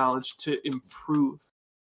applying that knowledge to improve,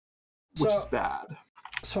 which is bad.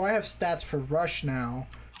 So I have stats for Rush now.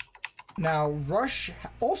 Now, Rush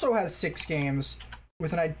also has 6 games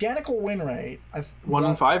with an identical win rate.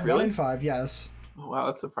 1-5, really? 1-5, yes. Oh, wow,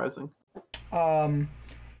 that's surprising.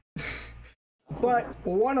 But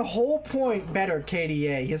 1 whole point better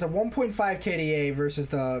KDA. He has a 1.5 KDA versus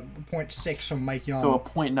the 0.6 from Mike Young. So a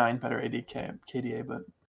 0.9 better KDA, but...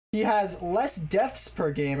 He has less deaths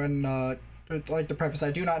per game, and like to preface,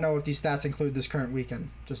 I do not know if these stats include this current weekend,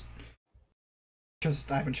 just because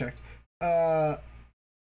I haven't checked. And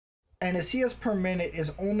his CS per minute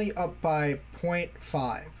is only up by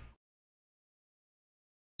 0.5.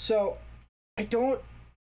 So, I don't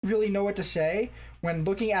really know what to say when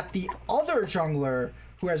looking at the other jungler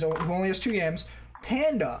who only has 2 games,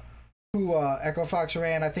 Panda, who Echo Fox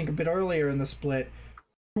ran I think a bit earlier in the split,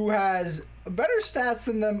 who has better stats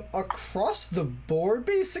than them across the board,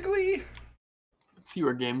 basically.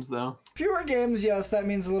 Fewer games, though. Fewer games, yes, that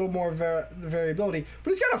means a little more variability, but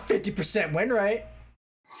he's got a 50% win rate.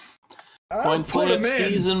 Point flip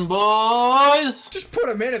season, boys! Just put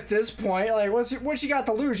him in at this point. Like, what's you got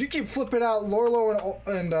to lose? You keep flipping out Lorlo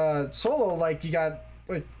and Solo like you got...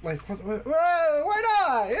 Like why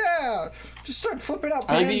not? Yeah! Just start flipping out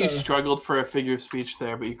Panda. I think you struggled for a figure of speech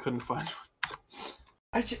there, but you couldn't find one.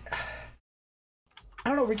 I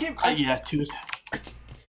don't know, we keep... yeah, dude.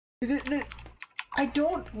 I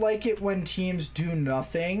don't like it when teams do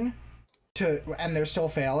nothing and they're still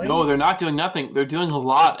failing. No, they're not doing nothing. They're doing a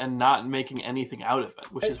lot and not making anything out of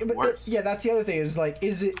it, which is worse. Yeah, that's the other thing. Is like,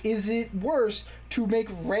 is it worse to make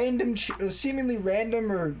seemingly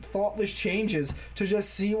random or thoughtless changes to just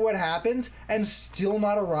see what happens and still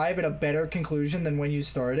not arrive at a better conclusion than when you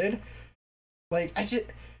started? Like,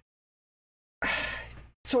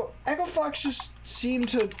 so Echo Fox just seemed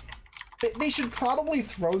to... They should probably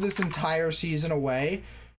throw this entire season away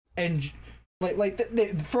and...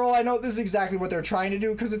 for all I know, this is exactly what they're trying to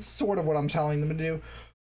do, because it's sort of what I'm telling them to do.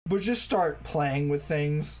 But just start playing with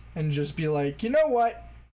things and just be like, you know what?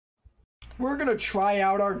 We're going to try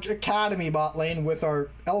out our Academy bot lane with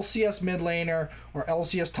our LCS mid laner, or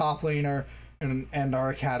LCS top laner, and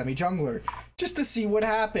our Academy jungler, just to see what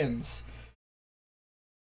happens.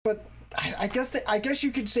 But I guess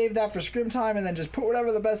you could save that for scrim time and then just put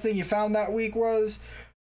whatever the best thing you found that week was.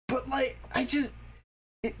 But, like,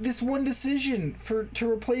 this one decision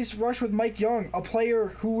to replace Rush with Mike Young, a player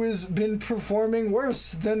who has been performing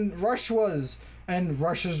worse than Rush was, and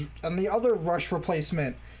the other Rush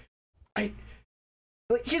replacement.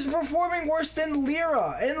 He's performing worse than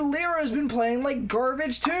Lyra, and Lyra's been playing like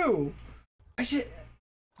garbage too.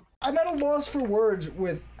 I'm at a loss for words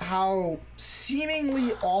with how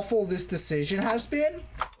seemingly awful this decision has been,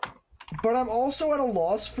 but I'm also at a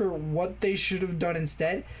loss for what they should have done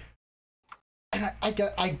instead. And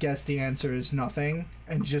I guess the answer is nothing,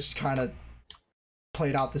 and just kind of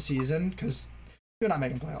played out the season, because they're not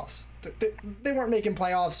making playoffs. They weren't making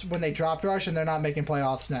playoffs when they dropped Rush, and they're not making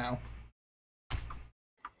playoffs now. Is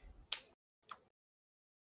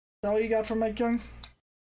that all you got from Mike Young?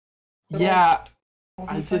 Yeah,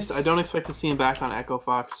 I don't expect to see him back on Echo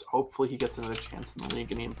Fox. Hopefully he gets another chance in the league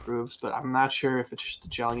and he improves, but I'm not sure if it's just a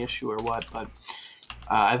gelling issue or what, but...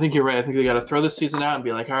 I think you're right. I think they got to throw this season out and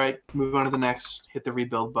be like, all right, move on to the next, hit the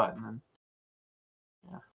rebuild button. And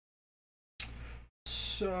yeah.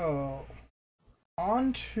 So,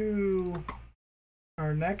 on to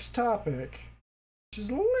our next topic, which is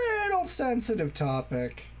a little sensitive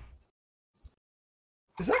topic.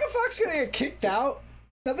 Is Echo Fox going to get kicked out?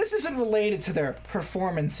 Now, this isn't related to their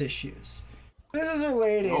performance issues. This is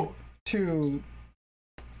related to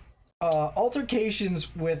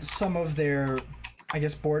altercations with some of their... I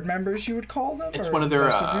guess board members, you would call them? It's one of their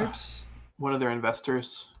groups? One of their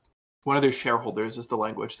investors. One of their shareholders is the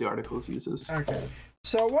language the article uses. Okay.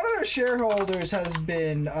 So one of their shareholders has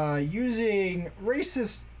been using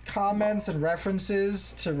racist comments and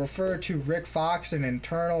references to refer to Rick Fox in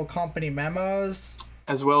internal company memos.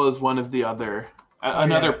 As well as one of the other...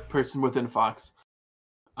 another person within Fox.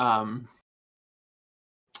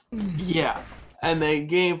 Yeah. And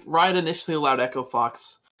Riot initially allowed Echo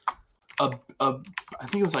Fox... I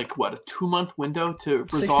think it was like, what, a 2-month window to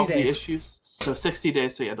resolve the issues? So 60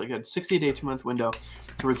 days. So yeah, like a 60-day, 2-month window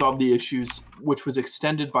to resolve the issues, which was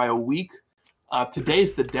extended by a week.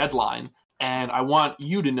 Today's the deadline. And I want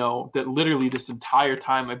you to know that literally this entire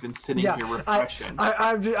time I've been sitting here refreshing.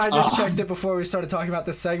 I just checked it before we started talking about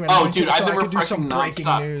this segment. Oh, dude, I've been refreshing breaking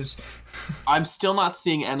news. I'm still not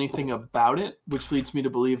seeing anything about it, which leads me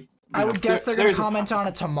to believe... I would guess they're going to comment on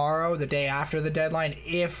it tomorrow, the day after the deadline,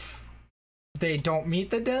 if... they don't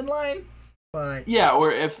meet the deadline. But yeah,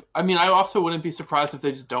 or if I also wouldn't be surprised if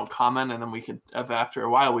they just don't comment, and then we could, if after a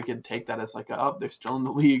while, we could take that as like, oh, they're still in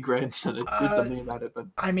the league, right? So they did something about it. But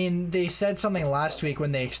I mean, they said something last week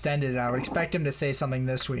when they extended it. I would expect him to say something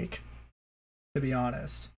this week, to be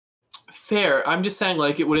honest. Fair. I'm just saying,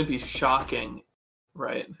 like, it wouldn't be shocking,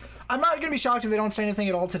 right? I'm not going to be shocked if they don't say anything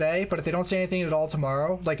at all today, but if they don't say anything at all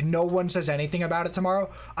tomorrow, like no one says anything about it tomorrow,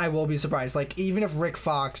 I will be surprised. Like, even if Rick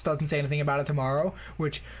Fox doesn't say anything about it tomorrow,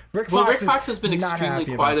 which Rick Fox has been extremely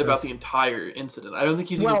quiet about the entire incident. I don't think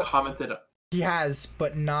he's even commented. He has,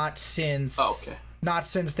 but not since... Oh, okay. Not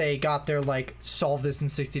since they got their, like, solve this in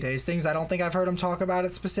 60 days things. I don't think I've heard him talk about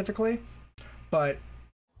it specifically. But,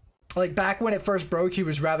 like, back when it first broke, he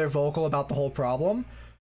was rather vocal about the whole problem.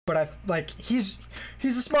 But he's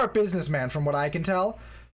a smart businessman from what I can tell.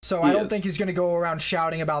 So I don't think he's going to go around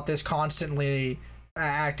shouting about this constantly,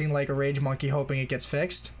 acting like a rage monkey, hoping it gets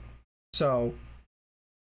fixed. So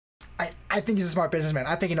I think he's a smart businessman.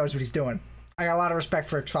 I think he knows what he's doing. I got a lot of respect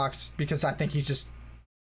for Rick Fox because I think he's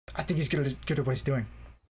good at what he's doing.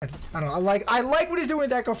 I don't know. I like what he's doing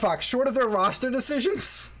with Echo Fox, short of their roster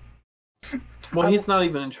decisions. Well, he's not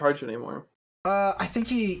even in charge anymore. I think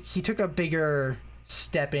he took a bigger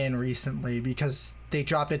step in recently because they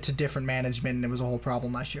dropped it to different management and it was a whole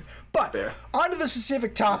problem last year. But on to the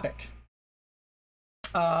specific topic.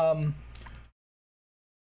 Last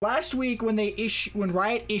week when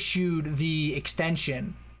Riot issued the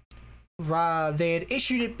extension, they had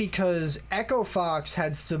issued it because Echo Fox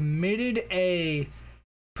had submitted a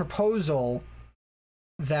proposal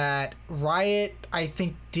that Riot, I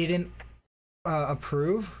think, didn't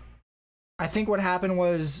approve. I think what happened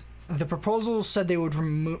was the proposal said they would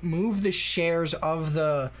remove the shares of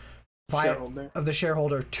the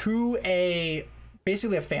shareholder to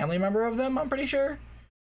basically a family member of them, I'm pretty sure.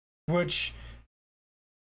 Which,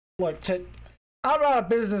 look, I'm not a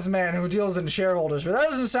businessman who deals in shareholders, but that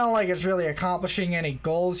doesn't sound like it's really accomplishing any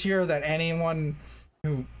goals here that anyone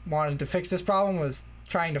who wanted to fix this problem was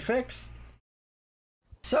trying to fix.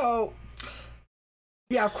 So,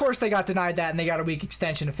 yeah, of course they got denied that and they got a week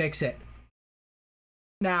extension to fix it.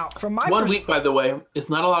 Now, from my 1 week, by the way, is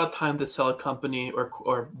not a lot of time to sell a company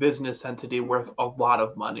or business entity worth a lot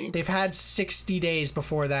of money. They've had 60 days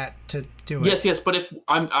before that to do it. Yes, but if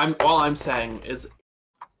all I'm saying is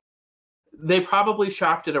they probably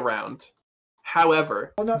shopped it around.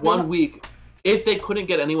 However, 1 week, if they couldn't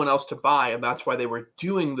get anyone else to buy, and that's why they were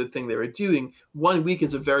doing the thing they were doing, 1 week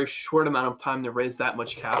is a very short amount of time to raise that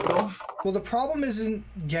much capital. Well, the problem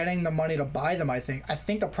isn't getting the money to buy them, I think. I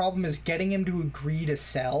think the problem is getting him to agree to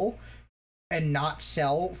sell and not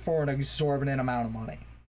sell for an exorbitant amount of money.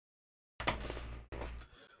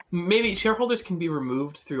 Maybe shareholders can be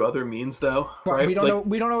removed through other means, though. But right? We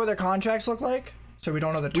don't know what their contracts look like, so we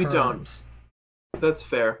don't know the terms. We don't. That's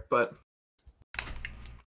fair, but...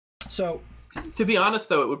 So... To be honest,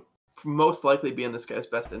 though, it would most likely be in this guy's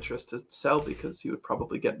best interest to sell because he would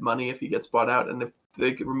probably get money if he gets bought out, and if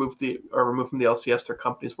they could remove from the LCS, their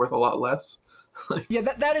company's worth a lot less. Yeah,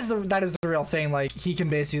 that is the real thing. Like, he can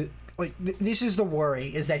basically, like, this is the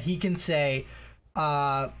worry, is that he can say,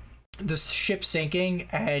 the ship's sinking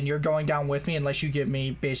and you're going down with me unless you give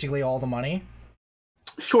me basically all the money.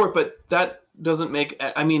 Sure, but that doesn't make...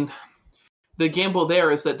 I mean, the gamble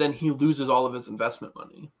there is that then he loses all of his investment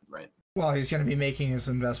money, right? Well, he's going to be making his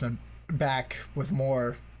investment back with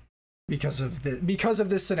more because of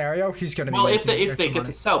this scenario. He's going to be if they get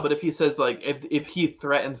to sell, but if he says, like, if he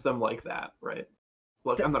threatens them like that, right?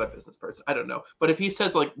 Look, I'm not a business person. I don't know. But if he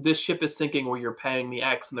says, like, this ship is sinking or you're paying me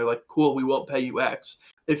X, and they're like, cool, we won't pay you X.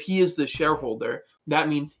 If he is the shareholder, that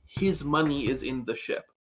means his money is in the ship.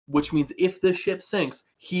 Which means if the ship sinks,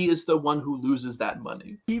 he is the one who loses that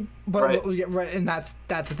money. Right, and that's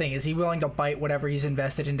the thing. Is he willing to bite whatever he's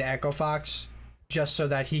invested into Echo Fox just so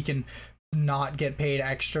that he can not get paid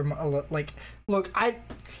extra? Like, look, I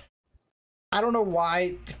don't know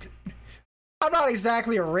why. I'm not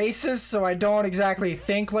exactly a racist, so I don't exactly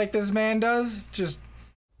think like this man does.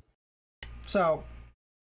 So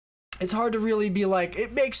it's hard to really be like,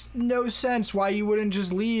 it makes no sense why you wouldn't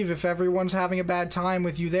just leave if everyone's having a bad time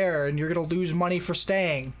with you there and you're going to lose money for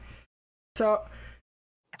staying. So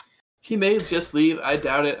he may just leave. I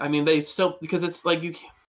doubt it. I mean, they still, because it's like,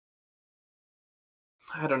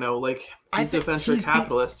 I don't know, like, he's a venture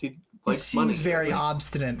capitalist. He likes money. He seems very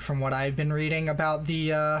obstinate from what I've been reading about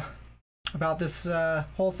about this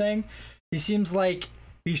whole thing. He seems like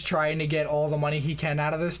he's trying to get all the money he can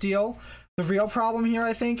out of this deal. The real problem here,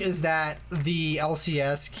 I think, is that the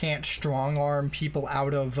LCS can't strong-arm people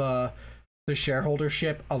out of the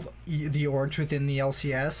shareholdership of the orgs within the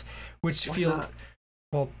LCS, which feels...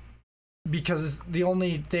 Well, because the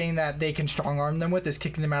only thing that they can strong arm them with is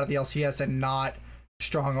kicking them out of the LCS and not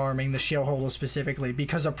strong arming the shareholders specifically,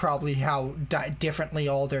 because of probably how differently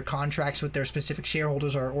all their contracts with their specific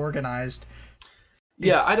shareholders are organized.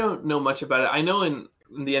 Yeah, I don't know much about it. I know in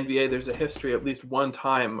the NBA there's a history at least one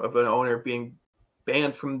time of an owner being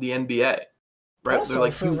banned from the NBA. Right? Also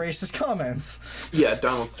for racist comments. Yeah,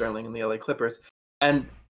 Donald Sterling and the LA Clippers. And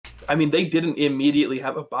I mean, they didn't immediately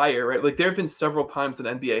have a buyer, right? Like there have been several times in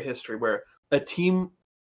NBA history where a team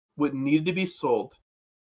would need to be sold.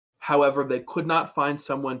 However, they could not find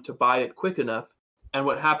someone to buy it quick enough. And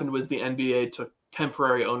what happened was the NBA took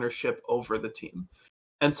temporary ownership over the team.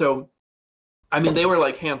 And so, I mean, they were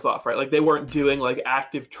like hands off, right? Like they weren't doing like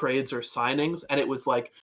active trades or signings. And it was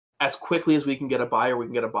like, as quickly as we can get a buyer, we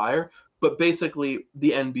can get a buyer. But basically,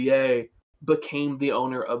 the NBA became the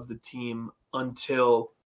owner of the team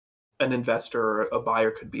until an investor or a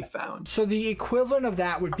buyer could be found. So the equivalent of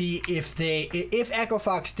that would be if Echo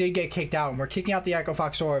Fox did get kicked out and we're kicking out the Echo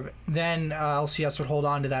Fox orb, then LCS would hold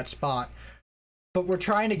on to that spot. But we're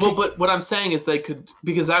trying to. Well, but what I'm saying is they could,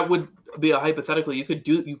 because that would be a hypothetical. You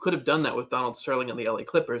could have done that with Donald Sterling and the LA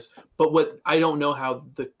Clippers. But what I don't know how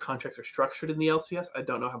the contracts are structured in the LCS. I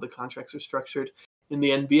don't know how the contracts are structured in the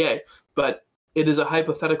NBA. But it is a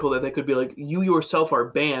hypothetical that they could be like, you yourself are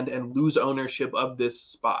banned and lose ownership of this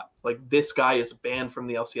spot. Like this guy is banned from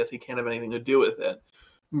the LCS. He can't have anything to do with it.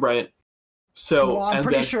 Right. So well, I'm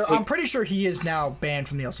pretty sure he is now banned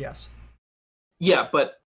from the LCS. Yeah,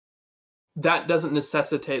 but that doesn't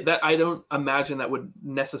necessitate that. I don't imagine that would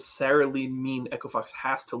necessarily mean Echo Fox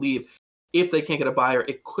has to leave. If they can't get a buyer,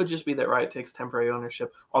 it could just be that Riot takes temporary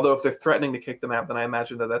ownership. Although if they're threatening to kick them out, then I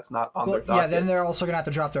imagine that that's not on their docket. Yeah, then they're also going to have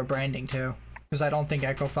to drop their branding too. Because I don't think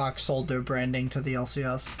Echo Fox sold their branding to the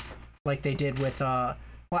LCS like they did with well,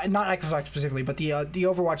 not Echo Fox specifically, but the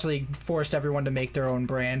Overwatch League forced everyone to make their own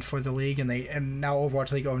brand for the league, and now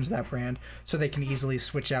Overwatch League owns that brand, so they can easily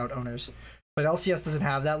switch out owners. But LCS doesn't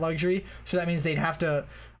have that luxury, so that means they'd have to.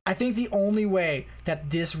 I think the only way that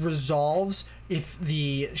this resolves if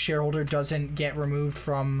the shareholder doesn't get removed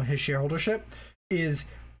from his shareholdership is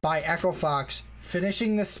by Echo Fox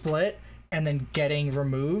finishing the split and then getting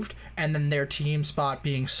removed, and then their team spot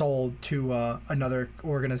being sold to another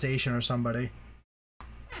organization or somebody.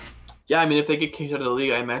 Yeah, I mean, if they get kicked out of the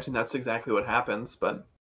league, I imagine that's exactly what happens, but...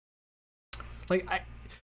 Like,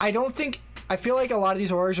 I don't think... I feel like a lot of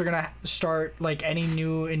these orgs are going to start, like, any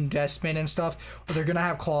new investment and stuff, or they're going to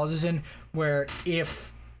have clauses in where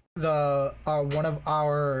if the one of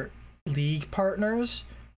our league partners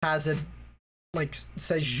has a... like,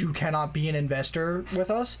 says you cannot be an investor with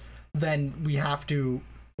us, then we have to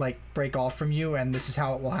like break off from you, and this is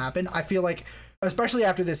how it will happen. I feel like, especially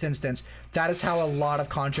after this instance, that is how a lot of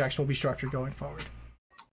contracts will be structured going forward.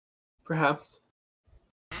 Perhaps.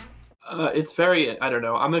 It's very, I don't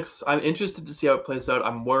know. I'm interested to see how it plays out.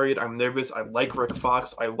 I'm worried. I'm nervous. I like Rick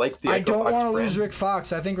Fox. I like the Echo Fox. I don't want to lose Rick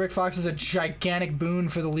Fox. I think Rick Fox is a gigantic boon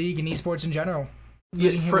for the league and esports in general.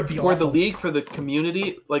 Yeah, for the league, for the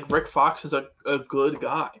community, like Rick Fox is a good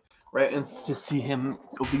guy. Right, and to see him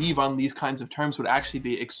leave on these kinds of terms would actually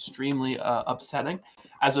be extremely upsetting.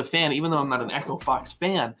 As a fan, even though I'm not an Echo Fox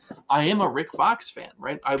fan, I am a Rick Fox fan,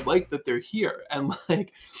 right? I like that they're here, and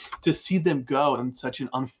like to see them go in such an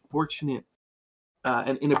unfortunate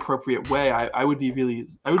and inappropriate way, I would be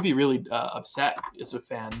really upset as a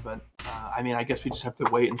fan. But I mean, I guess we just have to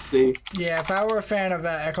wait and see. Yeah, if I were a fan of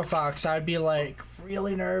Echo Fox, I'd be like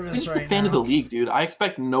really nervous. I'm just a fan of the league, dude. I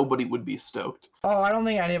expect nobody would be stoked. Oh, I don't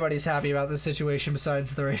think anybody's happy about this situation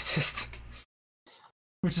besides the racist,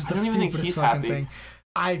 which is the stupidest fucking thing.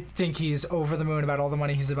 I think he's over the moon about all the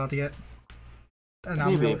money he's about to get, and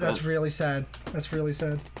that's really sad. That's really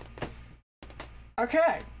sad.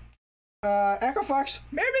 Okay. Echo Fox,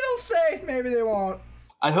 maybe they'll stay, maybe they won't.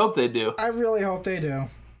 I hope they do. I really hope they do.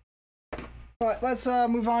 But let's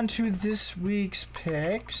move on to this week's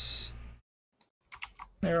picks.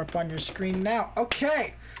 They're up on your screen now.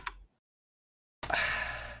 Okay.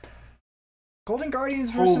 Golden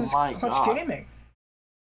Guardians versus Clutch Gaming.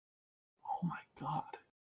 Oh my god.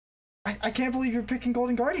 I can't believe you're picking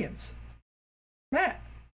Golden Guardians. Matt,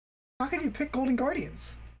 how can you pick Golden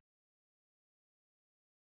Guardians?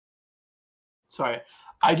 Sorry,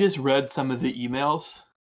 I just read some of the emails.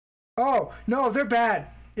 Oh, no, they're bad.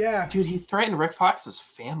 Yeah. Dude, he threatened Rick Fox's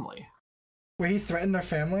family. Wait, he threatened their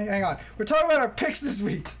family? Hang on. We're talking about our picks this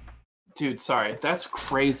week. Dude, sorry. That's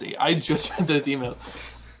crazy. I just read those emails.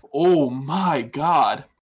 Oh my god.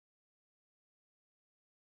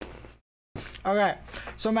 Okay.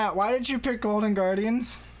 So, Matt, why did you pick Golden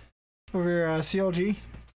Guardians over CLG?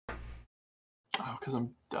 Oh, because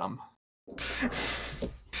I'm dumb.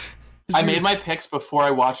 I made my picks before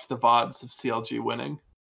I watched the VODs of CLG winning.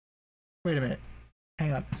 Wait a minute.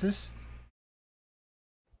 Hang on. Is this...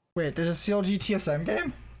 Wait, there's a CLG TSM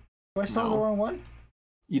game? Do I still have the wrong one?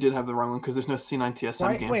 You did have the wrong one because there's no C9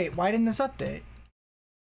 TSM game. Wait, why didn't this update?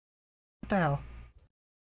 What the hell?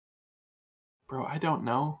 Bro, I don't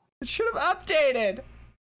know. It should have updated!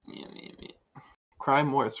 Cry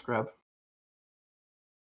more, scrub.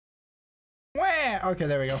 Wah! Okay,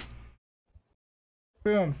 there we go.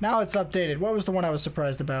 Boom. Now it's updated. What was the one I was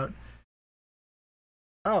surprised about?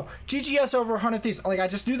 Oh, GGS over 100 Thieves. Like, I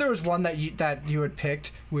just knew there was one that you had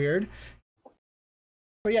picked. Weird.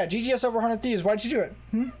 But yeah, GGS over 100 Thieves. Why'd you do it?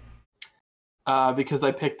 Because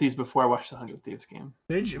I picked these before I watched the 100 Thieves game.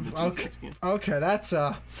 Did you? Okay, that's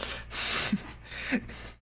I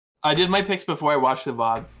did my picks before I watched the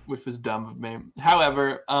VODs, which was dumb of me.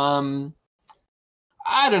 However, I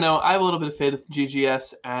don't know. I have a little bit of faith with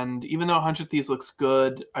GGS, and even though 100 Thieves looks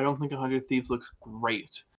good, I don't think 100 Thieves looks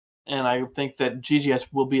great. And I think that GGS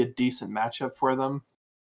will be a decent matchup for them.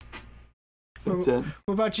 That's it.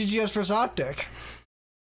 What about GGS versus Optic?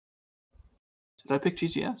 Did I pick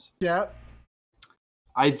GGS? Yeah.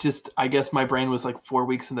 I guess my brain was like 4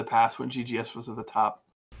 weeks in the past when GGS was at the top.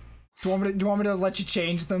 Do you want me to let you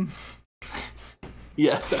change them?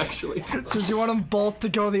 Yes, actually. So do you want them both to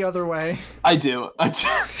go the other way? I do.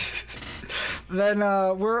 Then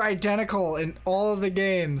we're identical in all of the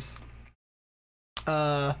games.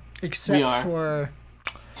 Except for...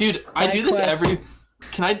 Dude, I do this every...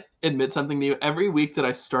 Can I admit something to you? Every week that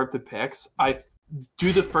I start the picks, I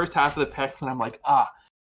do the first half of the picks and I'm like,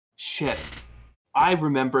 shit. I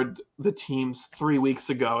remembered the teams 3 weeks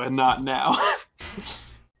ago and not now.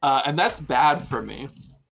 And that's bad for me.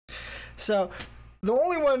 So, the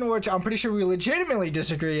only one which I'm pretty sure we legitimately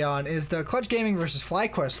disagree on is the Clutch Gaming versus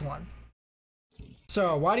FlyQuest one.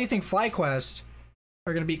 So, why do you think FlyQuest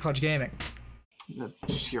are going to beat Clutch Gaming? The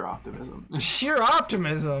sheer optimism. Sheer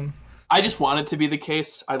optimism? I just want it to be the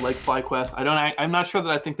case. I like FlyQuest. I'm not sure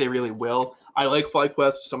that I think they really will. I like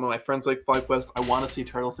FlyQuest. Some of my friends like FlyQuest. I want to see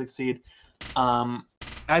Turtle succeed.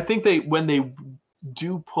 I think when they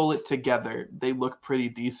do pull it together, they look pretty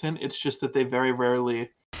decent. It's just that they very rarely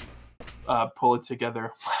pull it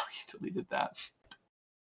together. Wow, you deleted that.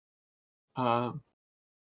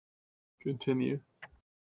 Continue.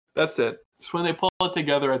 That's it. Just when they pull it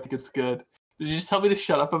together, I think it's good. Did you just tell me to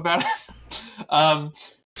shut up about it?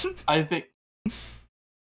 I think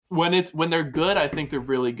when they're good, I think they're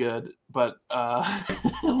really good. But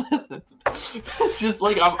listen, it's just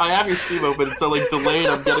like I have your stream open, so like delayed.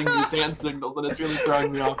 I'm getting these hand signals, and it's really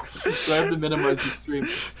throwing me off. So I have to minimize the stream.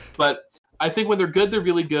 But I think when they're good, they're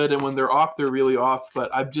really good, and when they're off, they're really off.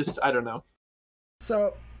 But I don't know.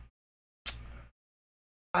 So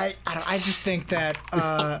I just think that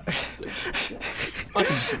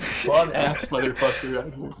fucking fun ass motherfucker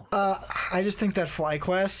out here. I just think that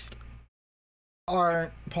FlyQuest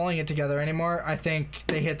aren't pulling it together anymore. I think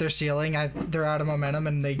they hit their ceiling. They're out of momentum,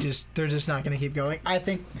 and they're just not going to keep going. I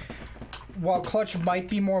think while Clutch might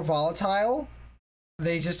be more volatile,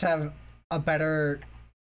 they just have a better,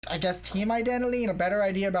 I guess, team identity and a better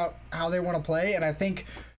idea about how they want to play. And I think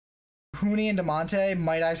Huni and Demonte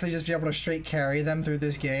might actually just be able to straight carry them through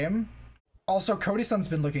this game. Also, Cody Sun's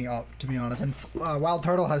been looking up, to be honest, and Wild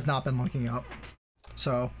Turtle has not been looking up.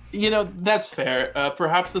 So, that's fair.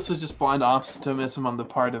 Perhaps this was just blind optimism on the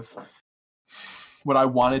part of what I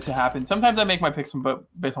wanted to happen. Sometimes I make my picks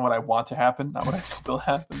based on what I want to happen, not what I think will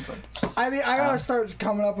happen. But I mean, I gotta start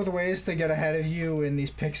coming up with ways to get ahead of you in these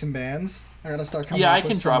picks and bans. I gotta start coming. Yeah, I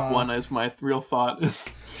can drop one as my real thought,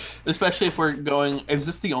 especially if we're going. Is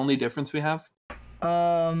this the only difference we have?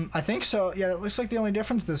 I think so. Yeah, it looks like the only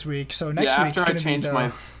difference this week. So next week, after I change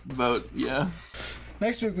my vote, yeah.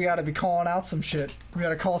 Next week we gotta be calling out some shit. We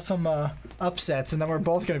gotta call some upsets, and then we're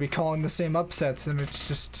both gonna be calling the same upsets, and it's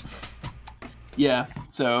just. Yeah.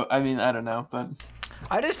 So I mean, I don't know, but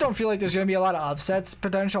I just don't feel like there's gonna be a lot of upsets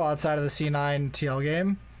potential outside of the C9 TL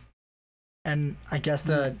game, and I guess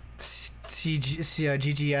the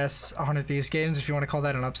GGS 100 Thieves games, if you want to call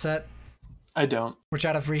that an upset. I don't. Which,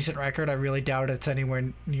 out of recent record, I really doubt it's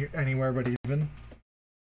anywhere but even.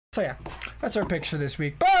 So yeah, that's our picks for this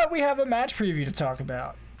week. But we have a match preview to talk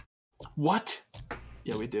about. What?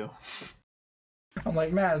 Yeah, we do. I'm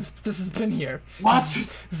like, man, this has been here. What?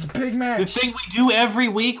 This is a big match. The thing we do every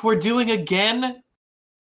week, we're doing again?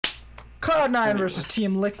 Cloud9 versus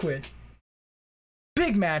Team Liquid.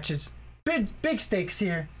 Big matches. Big stakes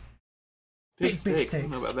here. Big stakes. I don't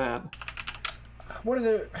know about that.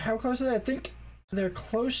 How close are they? I think they're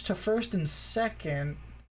close to first and second.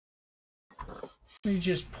 Let me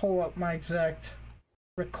just pull up my exact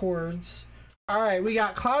records. All right, we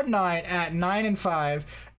got Cloud9 at 9-5,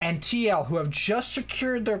 and TL, who have just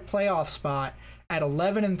secured their playoff spot at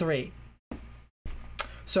 11-3.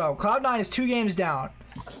 So Cloud9 is 2 games down.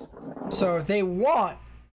 So if they want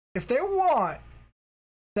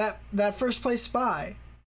that first place spot,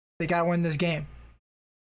 they gotta win this game.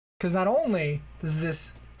 Because not only does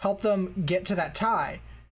this help them get to that tie,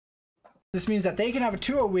 this means that they can have a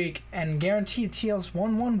 2-0 week and guarantee TL's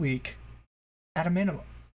 1-1 week at a minimum.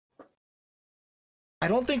 I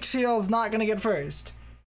don't think CL's not gonna get first,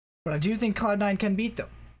 but I do think Cloud9 can beat them.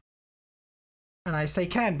 And I say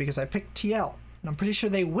can because I picked TL, and I'm pretty sure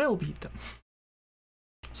they will beat them.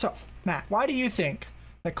 So, Matt, why do you think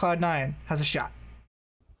that Cloud9 has a shot?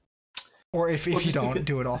 Or if you don't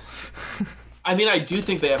do it all. I mean, I do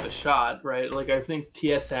think they have a shot, right? Like, I think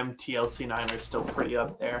TSM, TLC9 are still pretty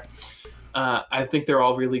up there. I think they're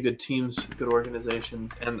all really good teams, good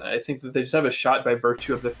organizations, and I think that they just have a shot by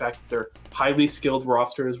virtue of the fact that they're highly skilled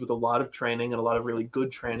rosters with a lot of training and a lot of really good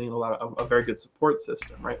training, and a very good support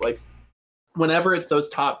system, right? Like, whenever it's those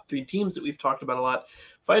top 3 teams that we've talked about a lot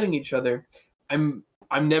fighting each other, I'm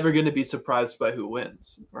never going to be surprised by who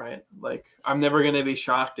wins, right? Like, I'm never going to be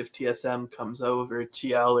shocked if TSM comes over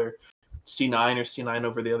TL or C9 or C9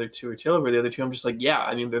 over the other 2 or TL over the other 2. I'm just like, yeah,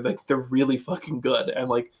 I mean, they're really fucking good, and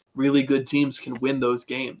like really good teams can win those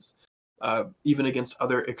games, even against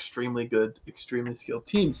other extremely good, extremely skilled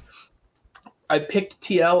teams. I picked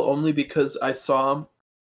TL only because I saw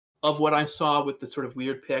with the sort of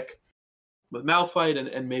weird pick with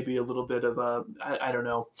Malphite and maybe a little bit of I don't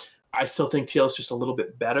know. I still think TL is just a little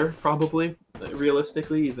bit better, probably,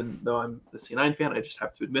 realistically, even though I'm a C9 fan. I just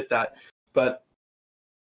have to admit that. But,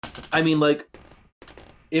 I mean, like,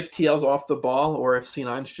 if TL's off the ball or if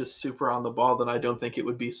C9's just super on the ball, then I don't think it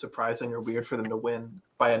would be surprising or weird for them to win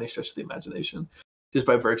by any stretch of the imagination, just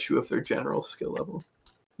by virtue of their general skill level.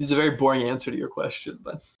 It's a very boring answer to your question,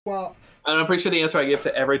 but and I'm pretty sure the answer I give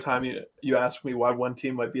to every time you ask me why one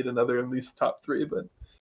team might beat another in these top 3, but...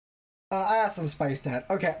 I got some spice to that.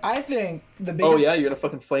 Okay, I think the biggest... Oh yeah, you're gonna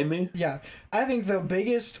fucking flame me? Yeah, I think the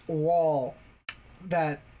biggest wall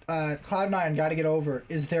that Cloud9 got to get over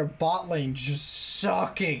is their bot lane just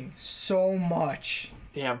sucking so much.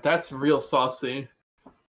 Damn, that's real saucy.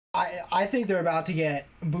 I think they're about to get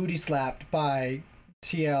booty slapped by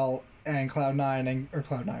TL and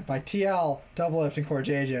Cloud9 by TL, Doublelift, and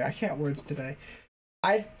CoreJJ. I can't words today.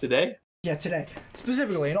 Today? Yeah, today.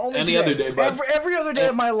 Specifically, and only any today. Other day, bud. Every other day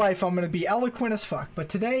of my life, I'm going to be eloquent as fuck. But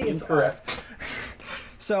today, it's incorrect.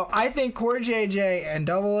 So, I think CoreJJ and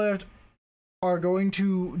Doublelift are going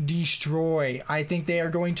to destroy. I think they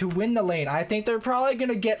are going to win the lane. I think they're probably going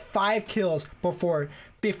to get 5 kills before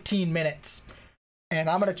 15 minutes. And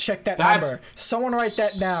I'm going to check that number. Someone write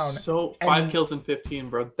that down. So, 5 kills in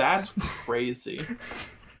 15, bro. That's crazy.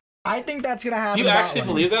 I think that's going to happen. Do you actually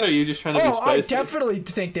believe that, or are you just trying to be spicy? I definitely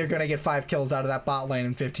think they're going to get 5 kills out of that bot lane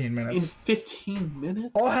in 15 minutes. In 15 minutes?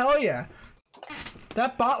 Oh, hell yeah.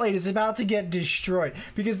 That bot lane is about to get destroyed.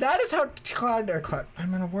 Because that is how that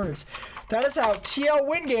is how TL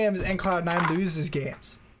win games and Cloud9 loses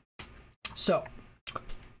games. So,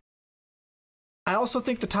 I also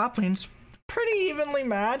think the top lane's pretty evenly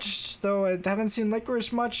matched, though I haven't seen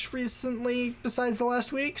Licorice much recently besides the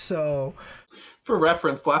last week, so... For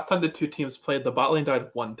reference, last time the 2 teams played, the bot lane died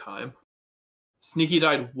 1 time. Sneaky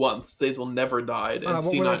died once, Zeyzal never died, and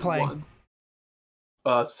C9 won.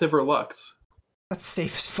 Sivir Lux. That's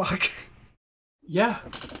safe as fuck. Yeah.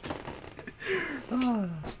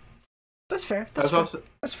 That's fair. That's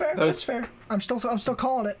fair. I'm still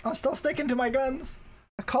calling it. I'm still sticking to my guns.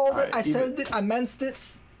 I called it. I said it. I meant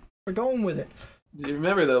it. We're going with it. You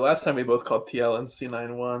remember the last time we both called TL and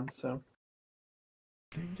C9 won, so...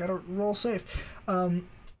 You gotta roll safe. I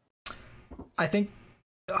think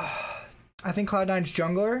Cloud9's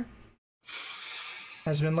jungler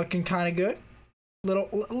has been looking kind of good.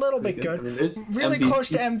 Little bit good. I mean, really close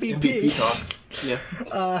to MVP. Talks.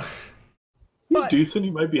 Yeah. He's decent.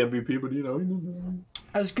 He might be MVP, but you know.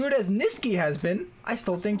 As good as Nisqy has been, I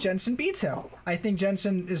still think Jensen beats him. I think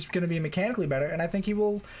Jensen is going to be mechanically better, and I think he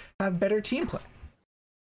will have better team play.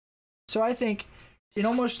 So I think in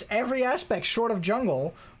almost every aspect, short of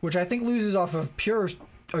jungle, which I think loses off of pure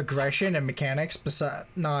aggression and mechanics,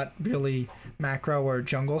 not really macro or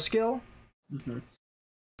jungle skill,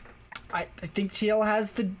 I think TL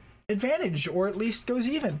has the advantage, or at least goes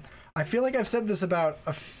even. I feel like I've said this about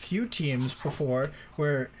a few teams before,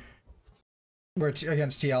 where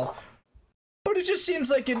against TL, but it just seems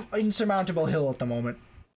like an insurmountable hill at the moment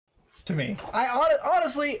to me. I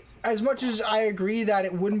honestly, as much as I agree that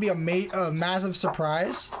it wouldn't be a massive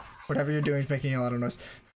surprise, whatever you're doing is making a lot of noise.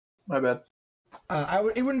 My bad.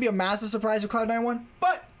 It wouldn't be a massive surprise if Cloud9 won,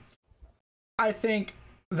 but I think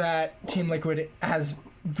that Team Liquid has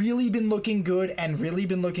really been looking good and really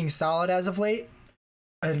been looking solid as of late,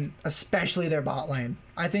 and especially their bot lane.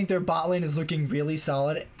 I think their bot lane is looking really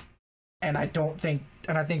solid, and I think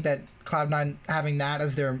that Cloud9 having that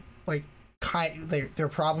as their their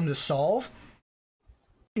problem to solve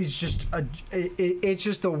is just it's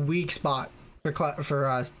just a weak spot for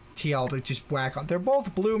TL to just whack on. They're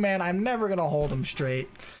both blue, man. I'm never gonna hold them straight.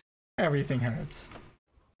 Everything hurts.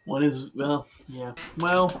 One is yeah.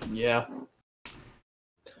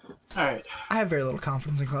 All right. I have very little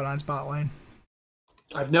confidence in Cloud9's bot lane.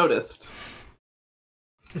 I've noticed.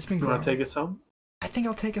 It's been. You want to take us home? I think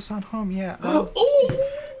I'll take us on home. Yeah.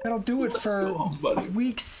 That'll do it for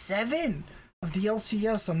week 7 of the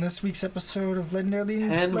LCS on this week's episode of Legendary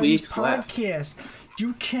 10 weeks Podcast. Left.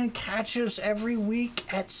 You can catch us every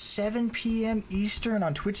week at 7 p.m. Eastern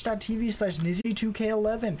on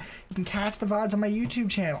twitch.tv/Nizzy2K11. You can catch the VODs on my YouTube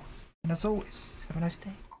channel. And as always, have a nice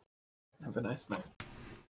day. Have a nice night.